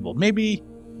possible. Maybe,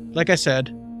 like I said,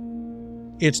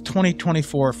 it's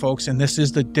 2024, folks, and this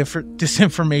is the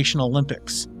disinformation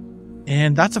Olympics.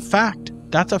 And that's a fact.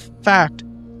 That's a fact.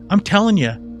 I'm telling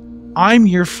you, I'm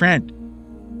your friend.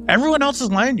 Everyone else is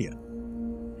lying to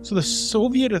you. So the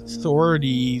Soviet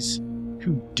authorities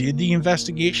who did the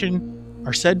investigation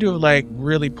are said to have like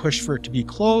really pushed for it to be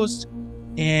closed,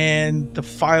 and the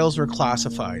files were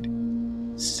classified,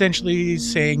 essentially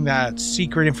saying that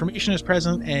secret information is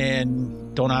present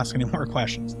and don't ask any more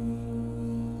questions.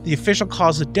 The official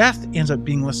cause of death ends up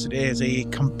being listed as a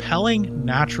compelling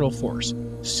natural force.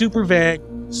 Super vague,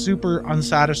 super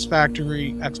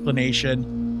unsatisfactory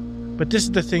explanation. But this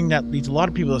is the thing that leads a lot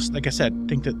of people, like I said,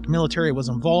 think that the military was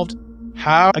involved.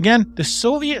 How? Again, the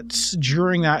Soviets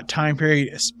during that time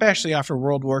period, especially after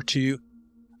World War II,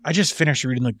 I just finished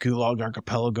reading the Gulag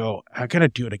Archipelago. I gotta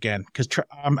do it again because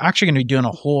I'm actually going to be doing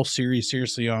a whole series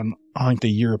seriously on like the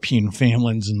European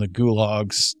families and the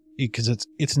Gulags because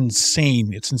it's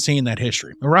insane. It's insane, that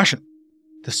history. The Russian,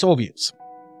 the Soviets,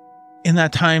 in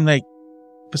that time, like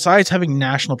besides having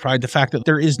national pride, the fact that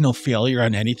there is no failure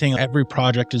on anything, every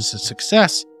project is a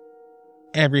success.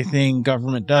 Everything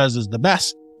government does is the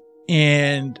best.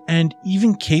 And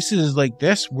even cases like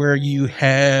this where you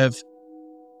have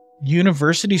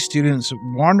university students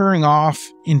wandering off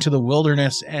into the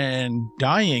wilderness and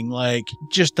dying. Like,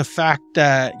 just the fact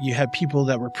that you had people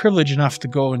that were privileged enough to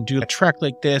go and do a trek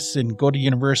like this and go to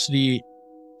university,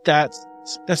 that's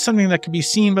something that could be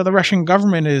seen by the Russian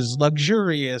government as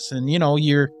luxurious, and, you know,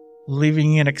 you're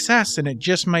living in excess, and it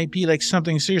just might be like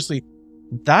something seriously.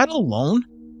 That alone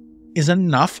is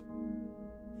enough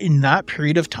in that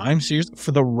period of time, seriously,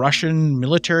 for the Russian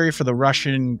military, for the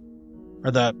Russian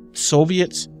or the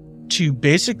Soviets to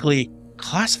basically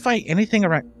classify anything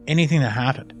around anything that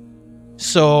happened.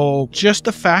 So just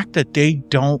the fact that they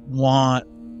don't want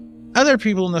other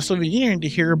people in the Soviet Union to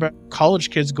hear about college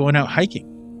kids going out hiking,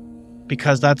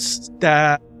 because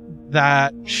that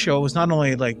shows not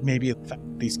only like maybe the fact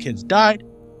that these kids died,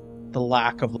 the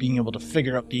lack of being able to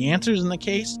figure out the answers in the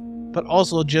case, but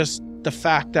also just the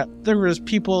fact that there was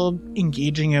people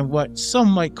engaging in what some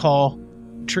might call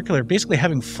matricular, basically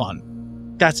having fun.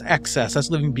 That's excess. That's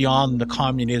living beyond the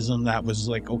communism that was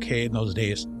like okay in those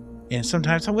days. And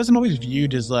sometimes I wasn't always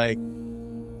viewed as like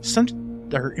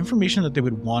their information that they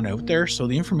would want out there. So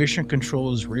the information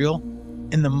control is real,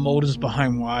 and the motives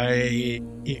behind why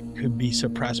it could be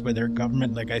suppressed by their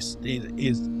government, like I said,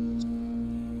 it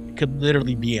could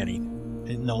literally be anything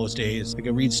in those days. I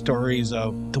could read stories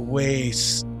of the way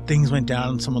things went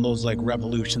down in some of those like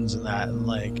revolutions and that, and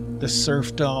like the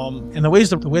serfdom and the way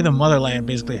the motherland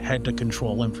basically had to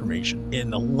control information,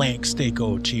 and the lengths they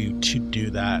go to do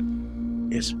that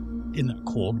is in the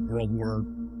Cold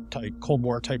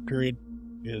War type period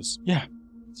is, yeah,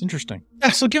 it's interesting.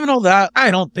 Yeah, so given all that, I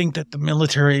don't think that the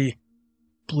military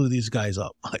blew these guys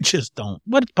up. I just don't.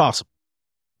 But it's possible.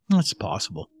 It's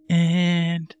possible.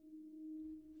 And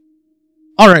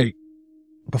alright,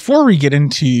 before we get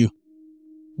into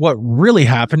what really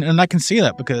happened, and I can see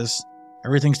that because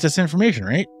everything's disinformation,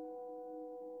 right?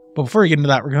 But before we get into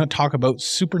that, we're going to talk about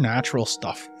supernatural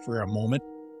stuff for a moment.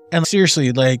 And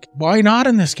seriously, like, why not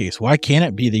in this case? Why can't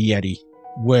it be the Yeti?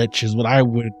 Which is what I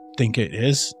would think it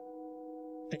is.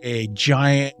 A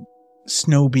giant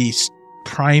snow beast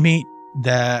primate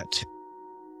that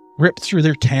ripped through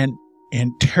their tent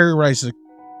and terrorized the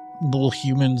little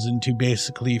humans into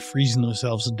basically freezing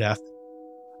themselves to death.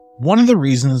 One of the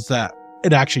reasons that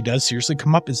it actually does seriously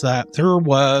come up is that there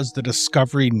was the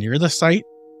discovery near the site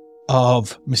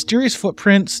of mysterious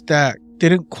footprints that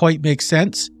didn't quite make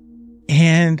sense,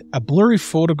 and a blurry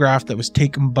photograph that was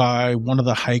taken by one of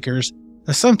the hikers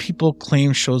that some people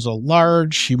claim shows a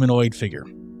large humanoid figure.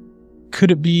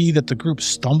 Could it be that the group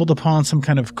stumbled upon some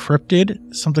kind of cryptid,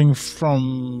 something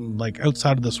from like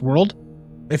outside of this world?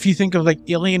 If you think of like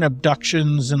alien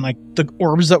abductions and like the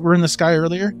orbs that were in the sky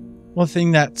earlier, one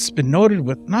thing that's been noted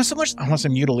with not so much, I want to say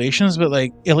mutilations, but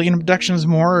like alien abductions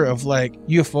more of like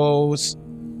UFOs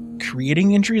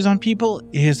creating injuries on people,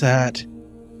 is that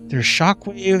there's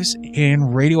shockwaves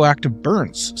and radioactive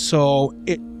burns. So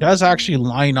it does actually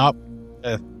line up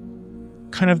with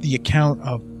kind of the account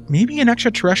of maybe an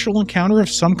extraterrestrial encounter of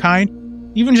some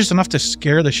kind, even just enough to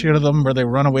scare the shit out of them where they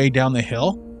run away down the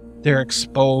hill. They're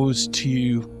exposed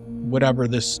to whatever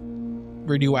this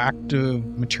radioactive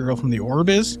material from the orb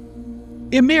is.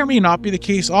 It may or may not be the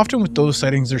case. Often with those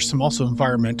sightings, there's some also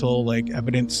environmental like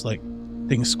evidence, like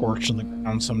things scorched on the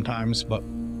ground sometimes, but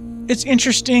it's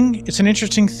interesting. It's an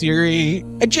interesting theory.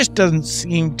 It just doesn't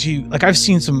seem to, like, I've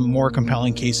seen some more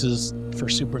compelling cases for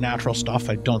supernatural stuff.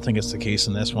 I don't think it's the case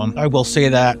in this one. I will say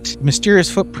that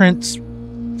mysterious footprints,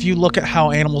 if you look at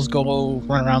how animals go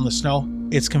run around the snow,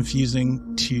 it's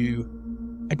confusing to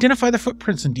identify the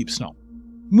footprints in deep snow.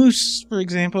 Moose, for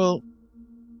example,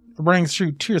 running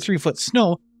through 2 or 3 foot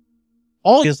snow,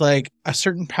 all is like a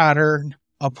certain pattern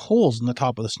of holes in the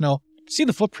top of the snow. See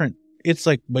the footprint, it's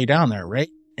like way down there, right?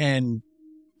 And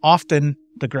often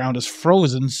the ground is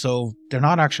frozen, so they're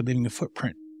not actually leaving a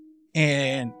footprint.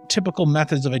 And typical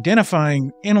methods of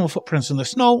identifying animal footprints in the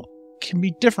snow can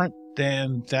be different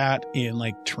than that in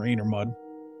like terrain or mud.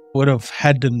 Would have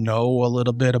had to know a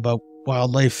little bit about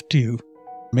wildlife to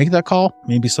make that call.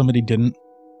 Maybe somebody didn't.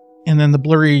 And then the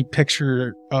blurry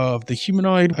picture of the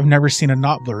humanoid, I've never seen a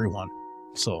not blurry one.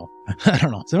 So, I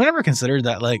don't know. So I've never considered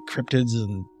that like cryptids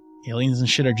and aliens and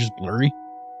shit are just blurry.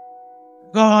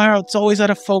 Oh, it's always out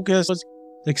of focus.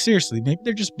 Like, seriously, maybe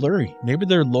they're just blurry. Maybe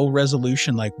they're low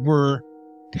resolution, like we're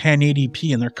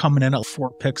 1080p and they're coming in at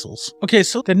 4 pixels. Okay,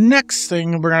 so the next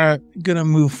thing we're gonna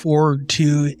move forward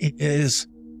to is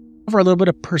for a little bit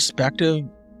of perspective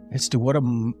as to what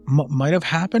might have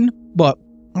happened, but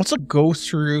let's go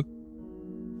through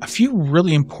a few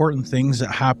really important things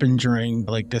that happened during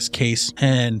like this case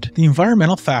and the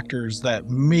environmental factors that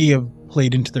may have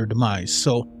played into their demise.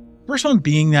 So first one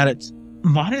being that it's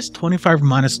minus 25,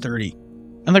 minus 30.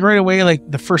 And like right away, like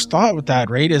the first thought with that,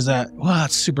 right, is that, well,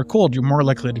 it's super cold. You're more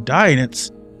likely to die. And it's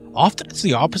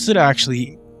the opposite,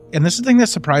 actually. And this is the thing that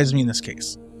surprised me in this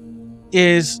case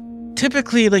is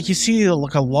typically, like, you see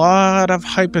like a lot of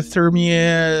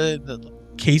hypothermia, the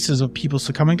cases of people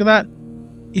succumbing to that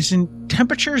is in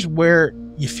temperatures where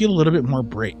you feel a little bit more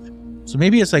brave. So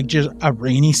maybe it's like just a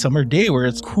rainy summer day where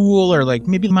it's cool, or like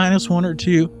maybe -1 or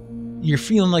 2. You're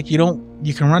feeling like you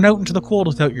can run out into the cold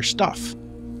without your stuff.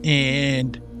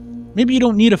 And maybe you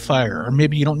don't need a fire, or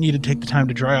maybe you don't need to take the time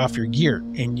to dry off your gear,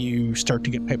 and you start to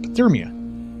get hypothermia.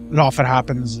 It often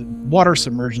happens. Water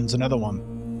submersion's another one.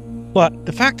 But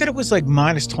the fact that it was like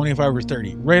 -25 or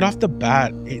 30, right off the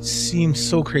bat, it seems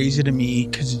so crazy to me,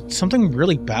 because something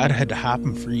really bad had to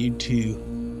happen for you to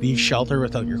leave shelter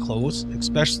without your clothes.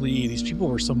 Especially these people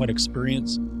were somewhat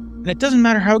experienced. And it doesn't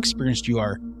matter how experienced you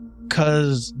are,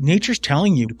 because nature's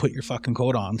telling you to put your fucking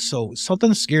coat on. So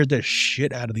something scared the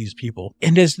shit out of these people.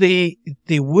 And as they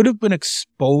would have been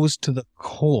exposed to the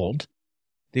cold,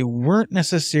 they weren't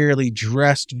necessarily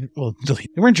dressed. Well,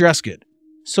 they weren't dressed good.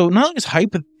 So not only is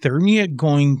hypothermia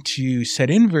going to set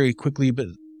in very quickly, but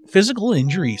physical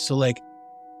injury. So like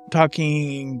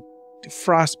talking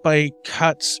frostbite,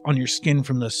 cuts on your skin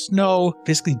from the snow,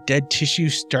 basically dead tissue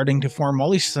starting to form, all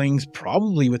these things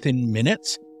probably within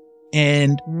minutes.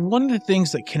 And one of the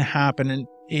things that can happen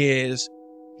is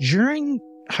during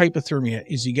hypothermia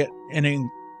is you get an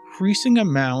increasing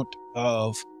amount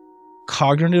of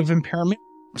cognitive impairment.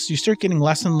 So you start getting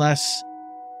less and less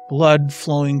blood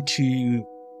flowing to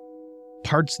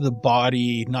parts of the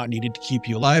body not needed to keep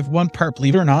you alive. One part,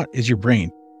 believe it or not, is your brain.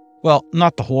 Well,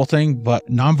 not the whole thing, but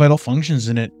non-vital functions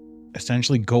in it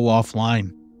essentially go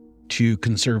offline to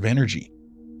conserve energy.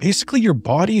 Basically, your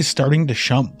body is starting to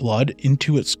shunt blood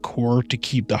into its core to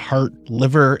keep the heart,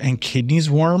 liver, and kidneys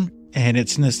warm. And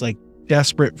it's in this like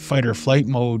desperate fight or flight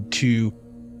mode to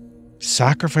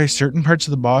sacrifice certain parts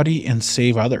of the body and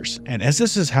save others. And as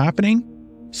this is happening,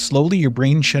 slowly your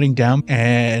brain's shutting down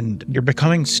and you're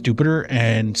becoming stupider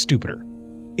and stupider.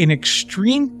 In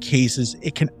extreme cases,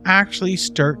 it can actually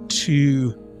start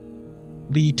to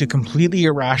lead to completely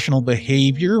irrational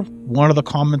behavior. One of the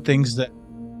common things that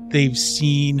they've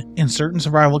seen in certain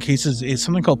survival cases is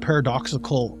something called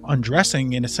paradoxical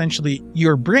undressing. And essentially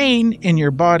your brain and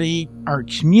your body are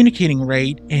communicating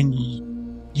right, and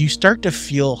you start to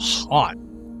feel hot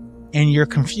and you're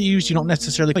confused. You don't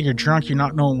necessarily, like, you're drunk, you're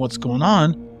not knowing what's going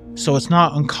on. So it's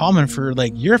not uncommon for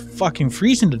like you're fucking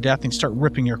freezing to death and start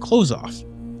ripping your clothes off.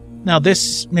 Now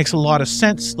this makes a lot of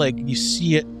sense. Like you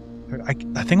see it. I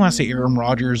think I want to say Aaron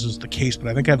Rodgers is the case, but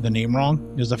I think I have the name wrong.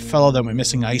 There's a fellow that went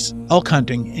missing ice elk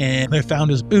hunting, and they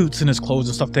found his boots and his clothes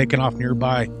and stuff taken off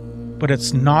nearby. But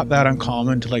it's not that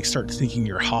uncommon to like start thinking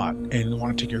you're hot and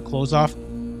want to take your clothes off.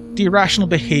 The irrational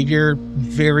behavior,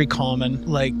 very common.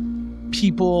 Like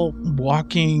people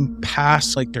walking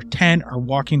past like their tent or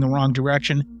walking the wrong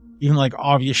direction, even like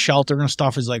obvious shelter and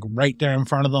stuff is like right there in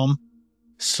front of them.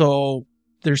 So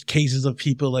there's cases of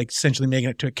people like essentially making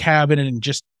it to a cabin and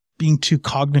just being too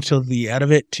cognitively out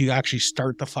of it to actually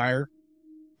start the fire.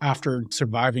 After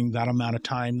surviving that amount of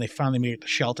time, they finally made it to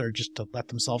shelter just to let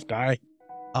themselves die.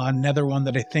 Another one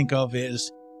that I think of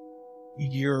is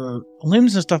your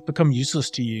limbs and stuff become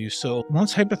useless to you. So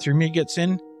once hypothermia gets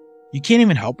in, you can't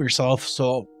even help yourself.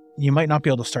 So you might not be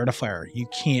able to start a fire. You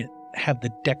can't have the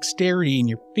dexterity in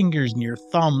your fingers and your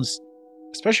thumbs,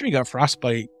 especially if you got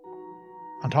frostbite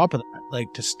on top of that, like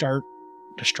to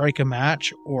strike a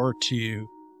match or to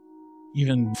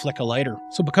even flick a lighter.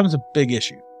 So it becomes a big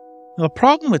issue. Now, the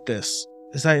problem with this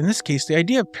is that in this case, the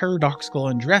idea of paradoxical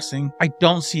undressing, I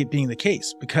don't see it being the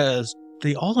case, because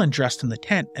they all undressed in the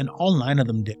tent and all 9 of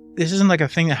them did. This isn't like a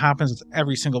thing that happens with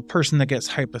every single person that gets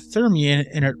hypothermia,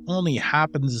 and it only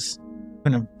happens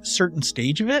in a certain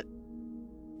stage of it.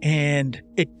 And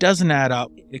it doesn't add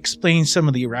up. It explains some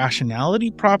of the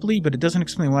irrationality properly, but it doesn't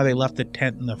explain why they left the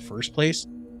tent in the first place.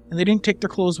 And they didn't take their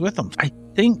clothes with them. I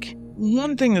think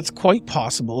one thing that's quite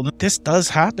possible, that this does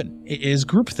happen, is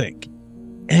groupthink.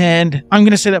 And I'm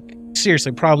going to say that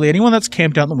seriously, probably anyone that's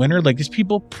camped out in the winter, like these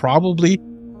people probably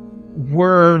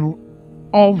were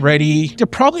they're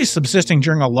probably subsisting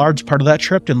during a large part of that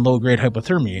trip in low-grade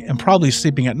hypothermia and probably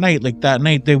sleeping at night. Like that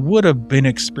night, they would have been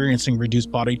experiencing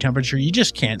reduced body temperature. You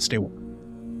just can't stay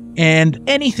warm. And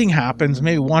anything happens.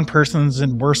 Maybe one person's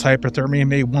in worse hypothermia.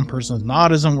 Maybe one person's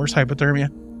not as in worse hypothermia.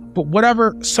 But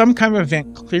whatever, some kind of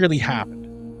event clearly happened.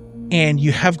 And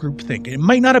you have groupthink. It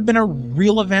might not have been a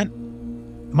real event.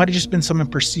 It might have just been someone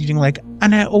perceiving like,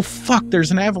 oh fuck,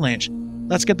 there's an avalanche.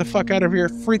 Let's get the fuck out of here.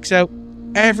 Freaks out.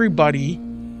 Everybody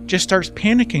just starts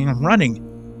panicking and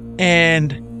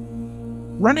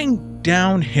running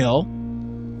downhill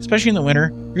especially in the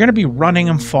winter, you're going to be running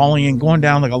and falling and going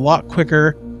down like a lot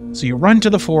quicker. So you run to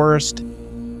the forest,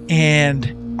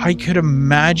 and I could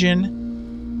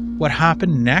imagine what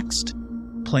happened next,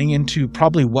 playing into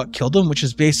probably what killed them, which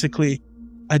is basically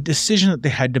a decision that they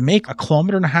had to make. 1.5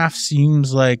 kilometers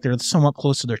seems like they're somewhat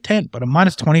close to their tent, but a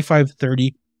minus 25,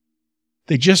 30,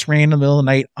 they just ran in the middle of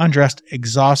the night, undressed,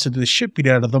 exhausted, the shit beat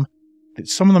out of them.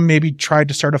 Some of them maybe tried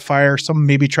to start a fire, some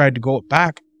maybe tried to go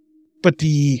back, but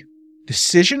the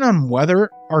decision on whether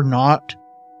or not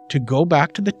to go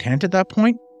back to the tent at that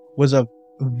point was a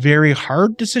very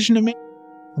hard decision to make.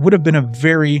 Would have been a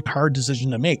very hard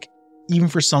decision to make, even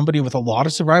for somebody with a lot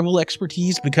of survival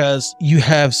expertise, because you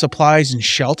have supplies and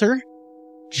shelter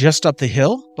just up the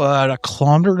hill, but 1.5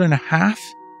 kilometers,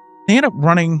 they end up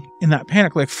running in that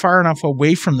panic, like far enough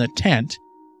away from the tent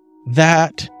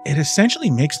that it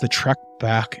essentially makes the trek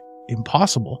back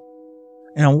impossible.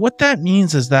 And what that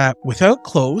means is that without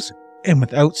clothes and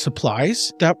without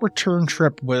supplies, that return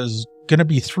trip was going to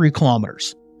be 3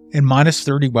 kilometers in minus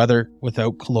 30 weather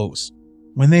without clothes.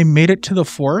 When they made it to the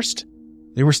forest,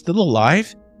 they were still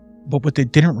alive, but what they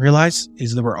didn't realize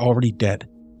is they were already dead.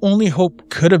 Only hope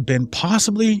could have been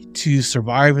possibly to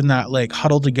survive in that, like,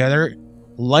 huddle together,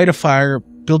 light a fire,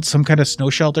 build some kind of snow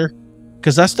shelter.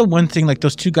 Because that's the one thing, like,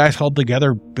 those two guys huddled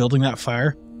together building that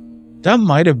fire. That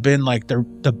might have been, like, the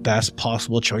best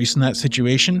possible choice in that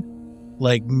situation.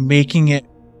 Like, making it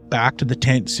back to the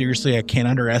tent, seriously, I can't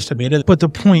underestimate it. But the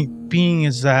point being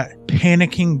is that a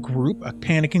panicking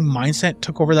mindset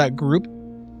took over that group.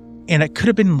 And it could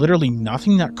have been literally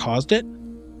nothing that caused it.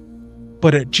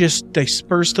 But it just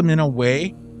dispersed them in a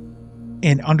way,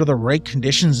 and under the right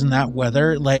conditions in that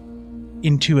weather, like,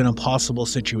 into an impossible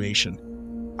situation.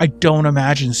 I don't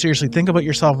imagine, seriously, think about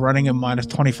yourself running at minus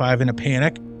 25 in a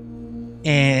panic,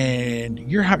 and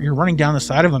you're running down the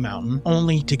side of a mountain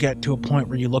only to get to a point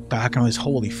where you look back and realize,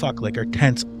 holy fuck, like, our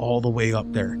tent's all the way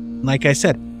up there. Like I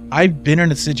said, I've been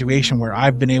in a situation where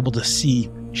I've been able to see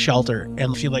shelter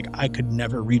and feel like I could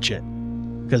never reach it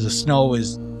because the snow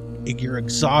is, you're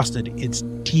exhausted, it's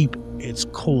deep, it's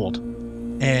cold.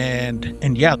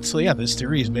 And yeah, so yeah, this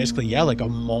theory is basically, yeah, like a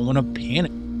moment of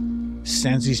panic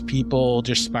sends these people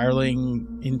just spiraling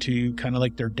into kind of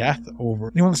like their death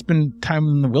over. Anyone that's spend time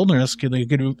in the wilderness could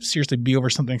seriously be over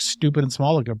something stupid and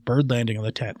small, like a bird landing on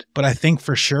the tent. But I think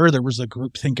for sure there was a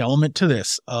groupthink element to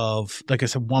this of, like I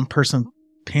said, one person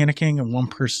panicking and one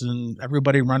person,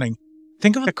 everybody running.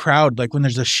 Think of the crowd, like when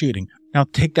there's a shooting. Now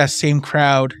take that same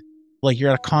crowd, like you're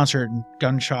at a concert and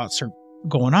gunshots are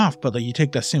going off, but like you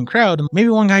take that same crowd and maybe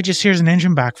one guy just hears an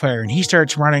engine backfire and he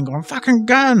starts running going, fucking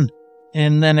gun.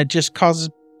 And then it just causes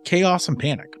chaos and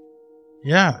panic.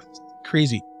 Yeah,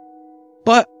 crazy.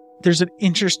 But there's an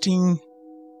interesting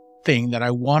thing that I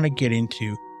want to get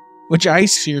into, which I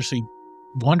seriously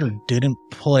wonder didn't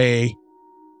play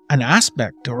an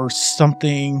aspect or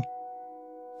something,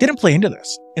 didn't play into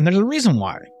this. And there's a reason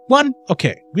why. One,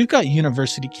 okay, we've got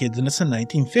university kids and it's the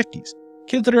 1950s.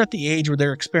 Kids that are at the age where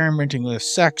they're experimenting with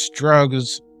sex,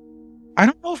 drugs. I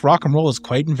don't know if rock and roll was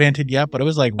quite invented yet, but it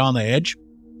was like on the edge.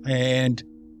 And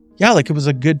yeah, like it was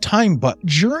a good time. But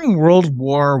during World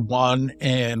War I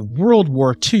and World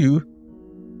War II,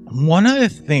 one of the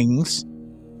things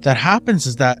that happens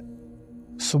is that,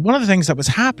 so one of the things that was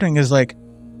happening is like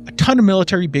a ton of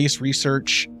military-based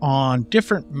research on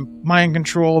different mind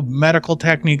control, medical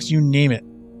techniques, you name it,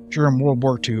 during World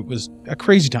War II. It was a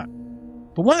crazy time.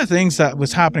 But one of the things that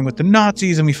was happening with the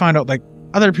Nazis, and we find out like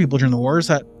other people during the war, is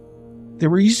that they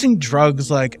were using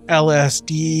drugs like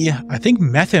LSD, I think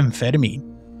methamphetamine,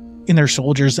 in their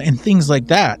soldiers and things like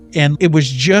that. And it was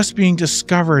just being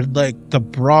discovered, like the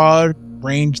broad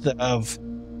range of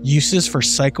uses for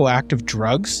psychoactive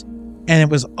drugs. And it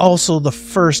was also the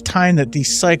first time that these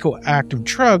psychoactive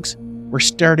drugs were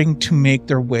starting to make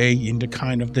their way into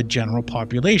kind of the general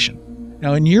population.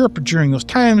 Now in Europe during those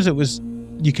times, it was,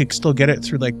 you could still get it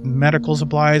through like medical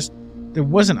supplies. It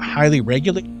wasn't highly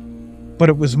regulated. But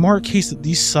it was more a case that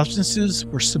these substances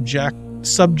were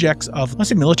subjects of, I won't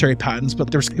say military patents,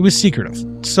 but it was secretive.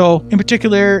 So in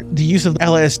particular, the use of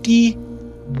LSD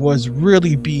was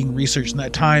really being researched in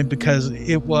that time because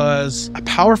it was a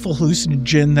powerful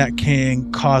hallucinogen that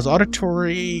can cause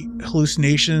auditory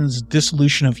hallucinations,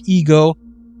 dissolution of ego,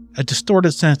 a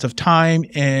distorted sense of time,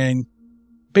 and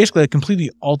basically a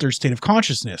completely altered state of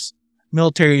consciousness.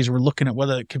 Militaries were looking at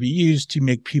whether it could be used to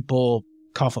make people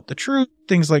cough up the truth,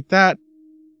 things like that.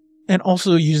 And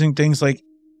also using things like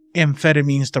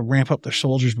amphetamines to ramp up their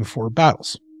soldiers before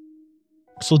battles.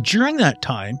 So during that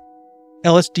time,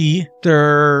 LSD,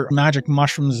 their magic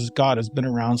mushrooms as God, has been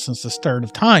around since the start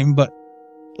of time. But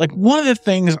like one of the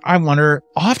things I wonder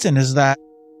often is that,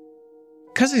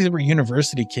 because they were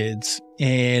university kids,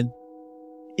 and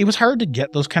it was hard to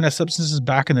get those kind of substances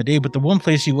back in the day, but the one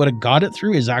place you would have got it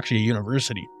through is actually a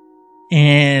university.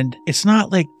 And it's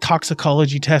not like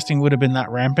toxicology testing would have been that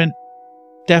rampant.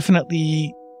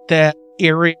 Definitely that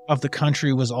area of the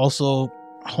country was also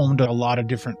home to a lot of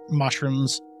different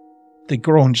mushrooms. They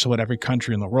grow in just about every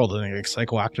country in the world, I think, like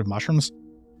psychoactive mushrooms.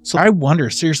 So I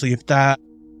wonder seriously if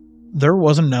there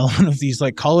was an element of these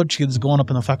like college kids going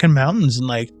up in the fucking mountains and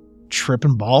like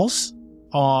tripping balls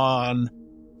on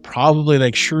probably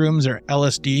like shrooms or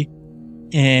LSD.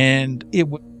 And it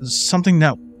was something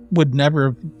that would never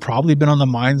have probably been on the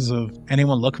minds of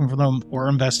anyone looking for them or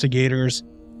investigators.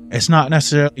 It's not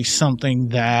necessarily something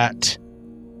that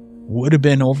would have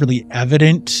been overly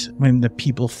evident when the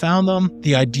people found them.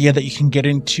 The idea that you can get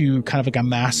into kind of like a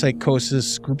mass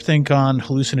psychosis groupthink on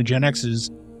hallucinogenics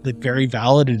is like very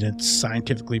valid, and it's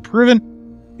scientifically proven.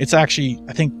 It's actually,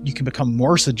 I think you can become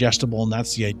more suggestible, and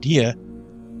that's the idea.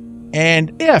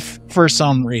 And if for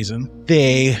some reason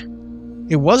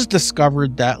it was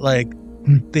discovered that like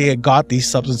they had got these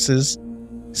substances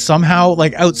somehow,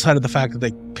 like outside of the fact that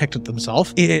they picked it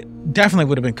themselves, it definitely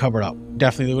would have been covered up.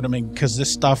 Definitely would have been, because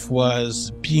this stuff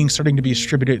was starting to be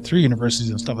distributed through universities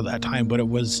and stuff at that time, but it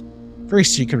was very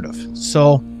secretive.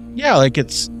 So yeah, like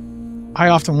I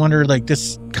often wonder, like,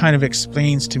 this kind of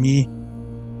explains to me,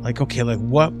 like, okay, like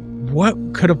what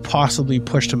could have possibly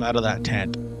pushed him out of that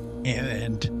tent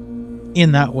and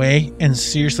in that way? And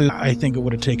seriously, I think it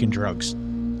would have taken drugs.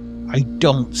 I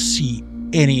don't see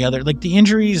any other, like, the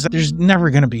injuries, there's never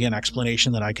going to be an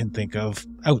explanation that I can think of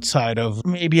outside of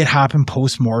maybe it happened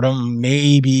post-mortem.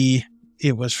 Maybe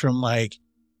it was from like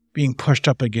being pushed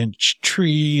up against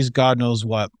trees, God knows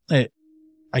what.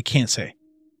 I can't say.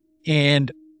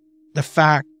 And the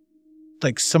fact,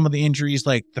 like, some of the injuries,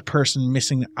 like the person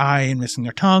missing their eye and missing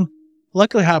their tongue,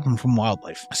 likely happened from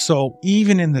wildlife. So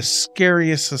even in the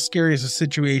scariest of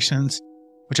situations,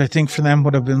 which I think for them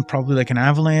would have been probably like an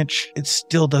avalanche, it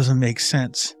still doesn't make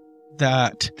sense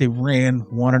that they ran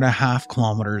 1.5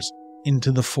 kilometers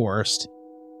into the forest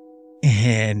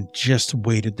and just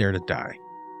waited there to die.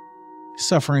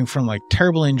 Suffering from like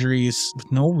terrible injuries with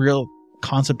no real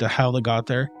concept of how they got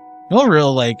there. No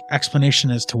real like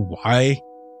explanation as to why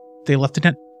they left the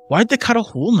tent. Why'd they cut a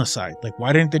hole in the side? Like,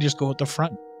 why didn't they just go at the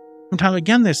front? Sometimes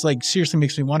again, this like seriously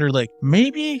makes me wonder, like,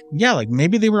 maybe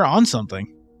they were on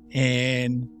something.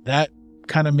 And that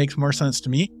kind of makes more sense to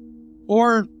me.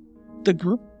 Or the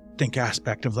group think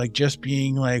aspect of like just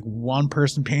being like one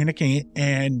person panicking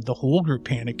and the whole group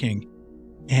panicking.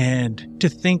 And to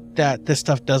think that this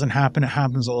stuff doesn't happen, it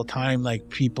happens all the time. Like,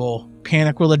 people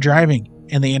panic while they're driving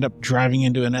and they end up driving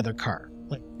into another car.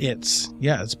 Like, it's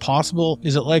possible.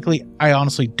 Is it likely? I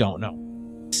honestly don't know.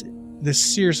 This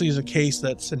seriously is a case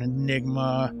that's an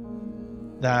enigma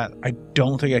that I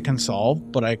don't think I can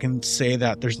solve, but I can say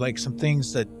that there's like some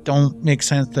things that don't make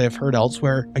sense that I've heard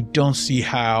elsewhere. I don't see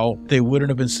how they wouldn't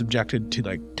have been subjected to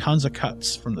like tons of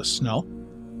cuts from the snow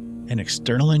and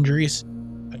external injuries.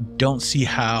 I don't see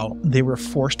how they were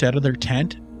forced out of their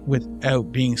tent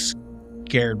without being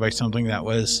scared by something that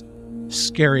was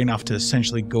scary enough to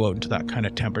essentially go out into that kind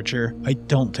of temperature. I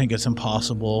don't think it's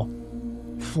impossible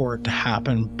for it to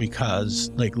happen because,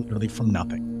 like, literally from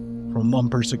nothing. From one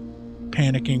person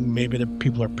panicking, maybe the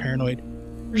people are paranoid,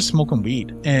 they're just smoking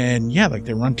weed. And yeah, like,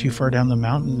 they run too far down the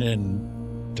mountain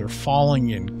and they're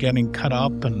falling and getting cut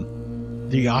up,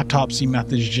 and the autopsy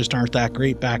methods just aren't that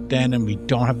great back then, and we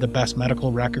don't have the best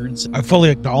medical records. I fully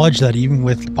acknowledge that even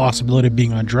with the possibility of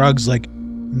being on drugs, like,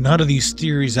 none of these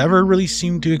theories ever really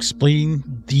seem to explain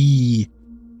the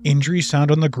injuries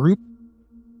found on the group.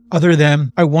 Other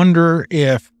than, I wonder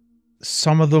if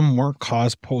some of them weren't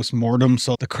caused post-mortem,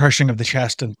 so the crushing of the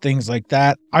chest and things like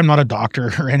that. I'm not a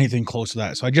doctor or anything close to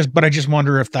that, so I just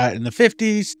wonder if that in the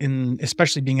 50s,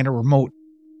 especially being in a remote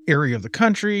area of the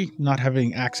country, not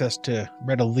having access to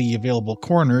readily available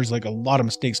coroners, like, a lot of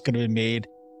mistakes could have been made.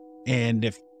 And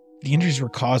if the injuries were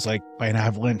caused like by an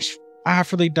avalanche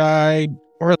after they died,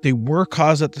 or if they were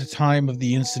caused at the time of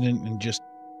the incident and just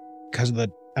because of the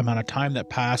amount of time that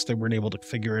passed, they weren't able to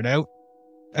figure it out,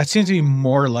 that seems to be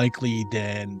more likely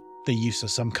than the use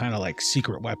of some kind of like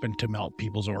secret weapon to melt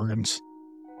people's organs.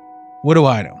 What do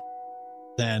I know?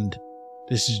 And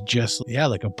this is just,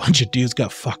 like a bunch of dudes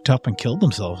got fucked up and killed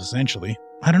themselves, essentially.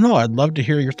 I don't know. I'd love to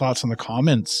hear your thoughts in the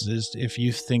comments if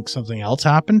you think something else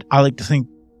happened. I like to think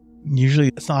usually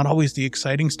it's not always the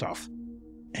exciting stuff.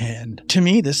 And to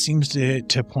me, this seems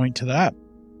to point to that.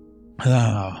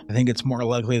 I think it's more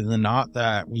likely than not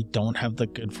that we don't have the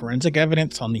good forensic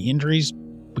evidence on the injuries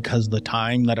because of the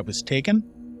time that it was taken.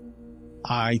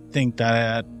 I think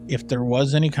that if there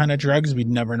was any kind of drugs, we'd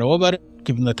never know about it.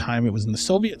 Given the time it was in the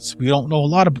Soviets, we don't know a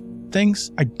lot of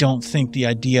things. I don't think the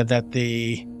idea that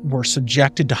they were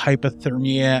subjected to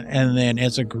hypothermia and then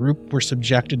as a group were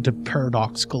subjected to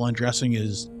paradoxical undressing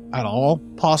is at all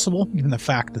possible. Even the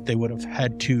fact that they would have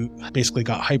had to basically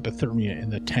got hypothermia in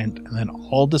the tent and then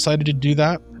all decided to do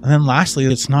that. And then lastly,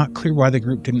 it's not clear why the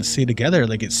group didn't stay together.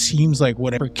 Like, it seems like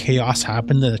whatever chaos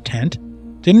happened in the tent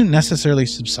didn't necessarily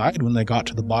subside when they got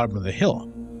to the bottom of the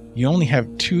hill. You only have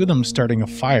two of them starting a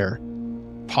fire,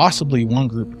 possibly one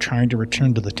group trying to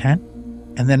return to the tent,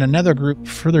 and then another group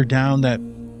further down that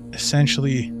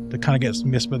essentially that kind of gets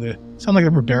missed by the, sound like they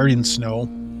were buried in snow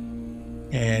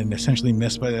and essentially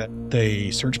missed by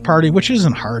the search party, which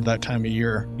isn't hard that time of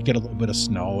year. You get a little bit of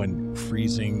snow and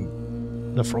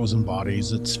freezing the frozen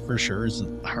bodies. It's for sure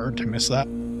isn't hard to miss that.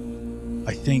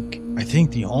 I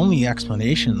think the only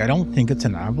explanation, I don't think it's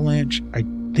an avalanche. I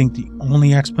think the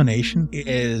only explanation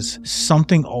is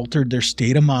something altered their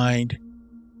state of mind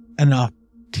enough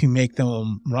to make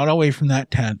them run away from that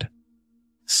tent,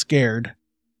 scared,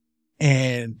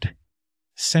 and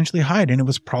essentially hide. And it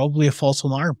was probably a false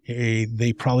alarm.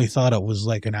 They probably thought it was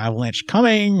like an avalanche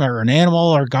coming or an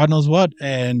animal or God knows what.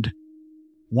 And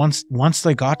once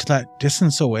they got to that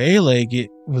distance away, like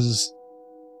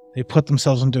they put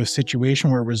themselves into a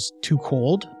situation where it was too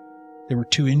cold. They were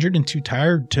too injured and too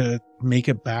tired to make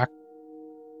it back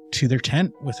to their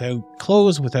tent without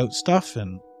clothes, without stuff.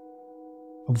 And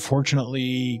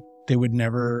unfortunately, they would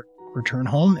never return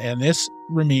home. And this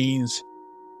remains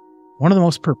one of the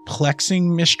most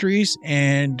perplexing mysteries,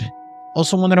 and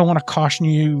also one that I want to caution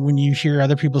you when you hear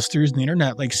other people's theories on the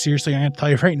internet. Like, seriously, I'm going to tell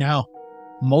you right now,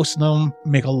 most of them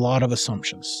make a lot of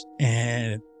assumptions.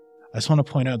 And I just want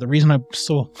to point out, the reason I'm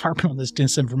so harping on this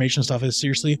disinformation stuff is,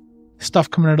 seriously,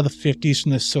 stuff coming out of the 50s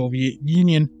from the Soviet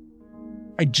Union,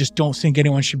 I just don't think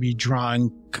anyone should be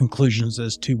drawing conclusions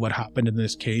as to what happened in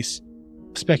this case.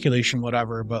 Speculation,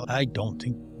 whatever, but I don't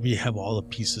think we have all the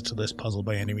pieces to this puzzle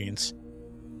by any means.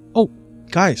 Oh,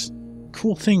 guys,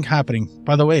 cool thing happening,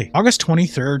 by the way. August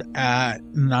 23rd at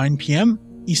 9 p.m.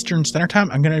 Eastern Standard Time,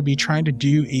 I'm going to be trying to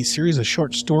do a series of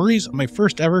short stories on my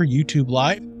first ever YouTube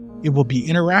Live. It will be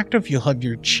interactive. You'll have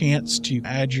your chance to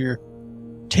add your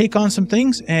take on some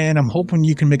things, and I'm hoping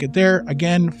you can make it there.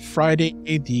 Again, Friday,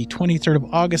 the 23rd of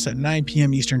August at 9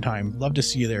 p.m. Eastern Time. Love to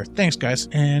see you there. Thanks, guys.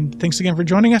 And thanks again for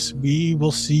joining us. We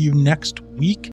will see you next week.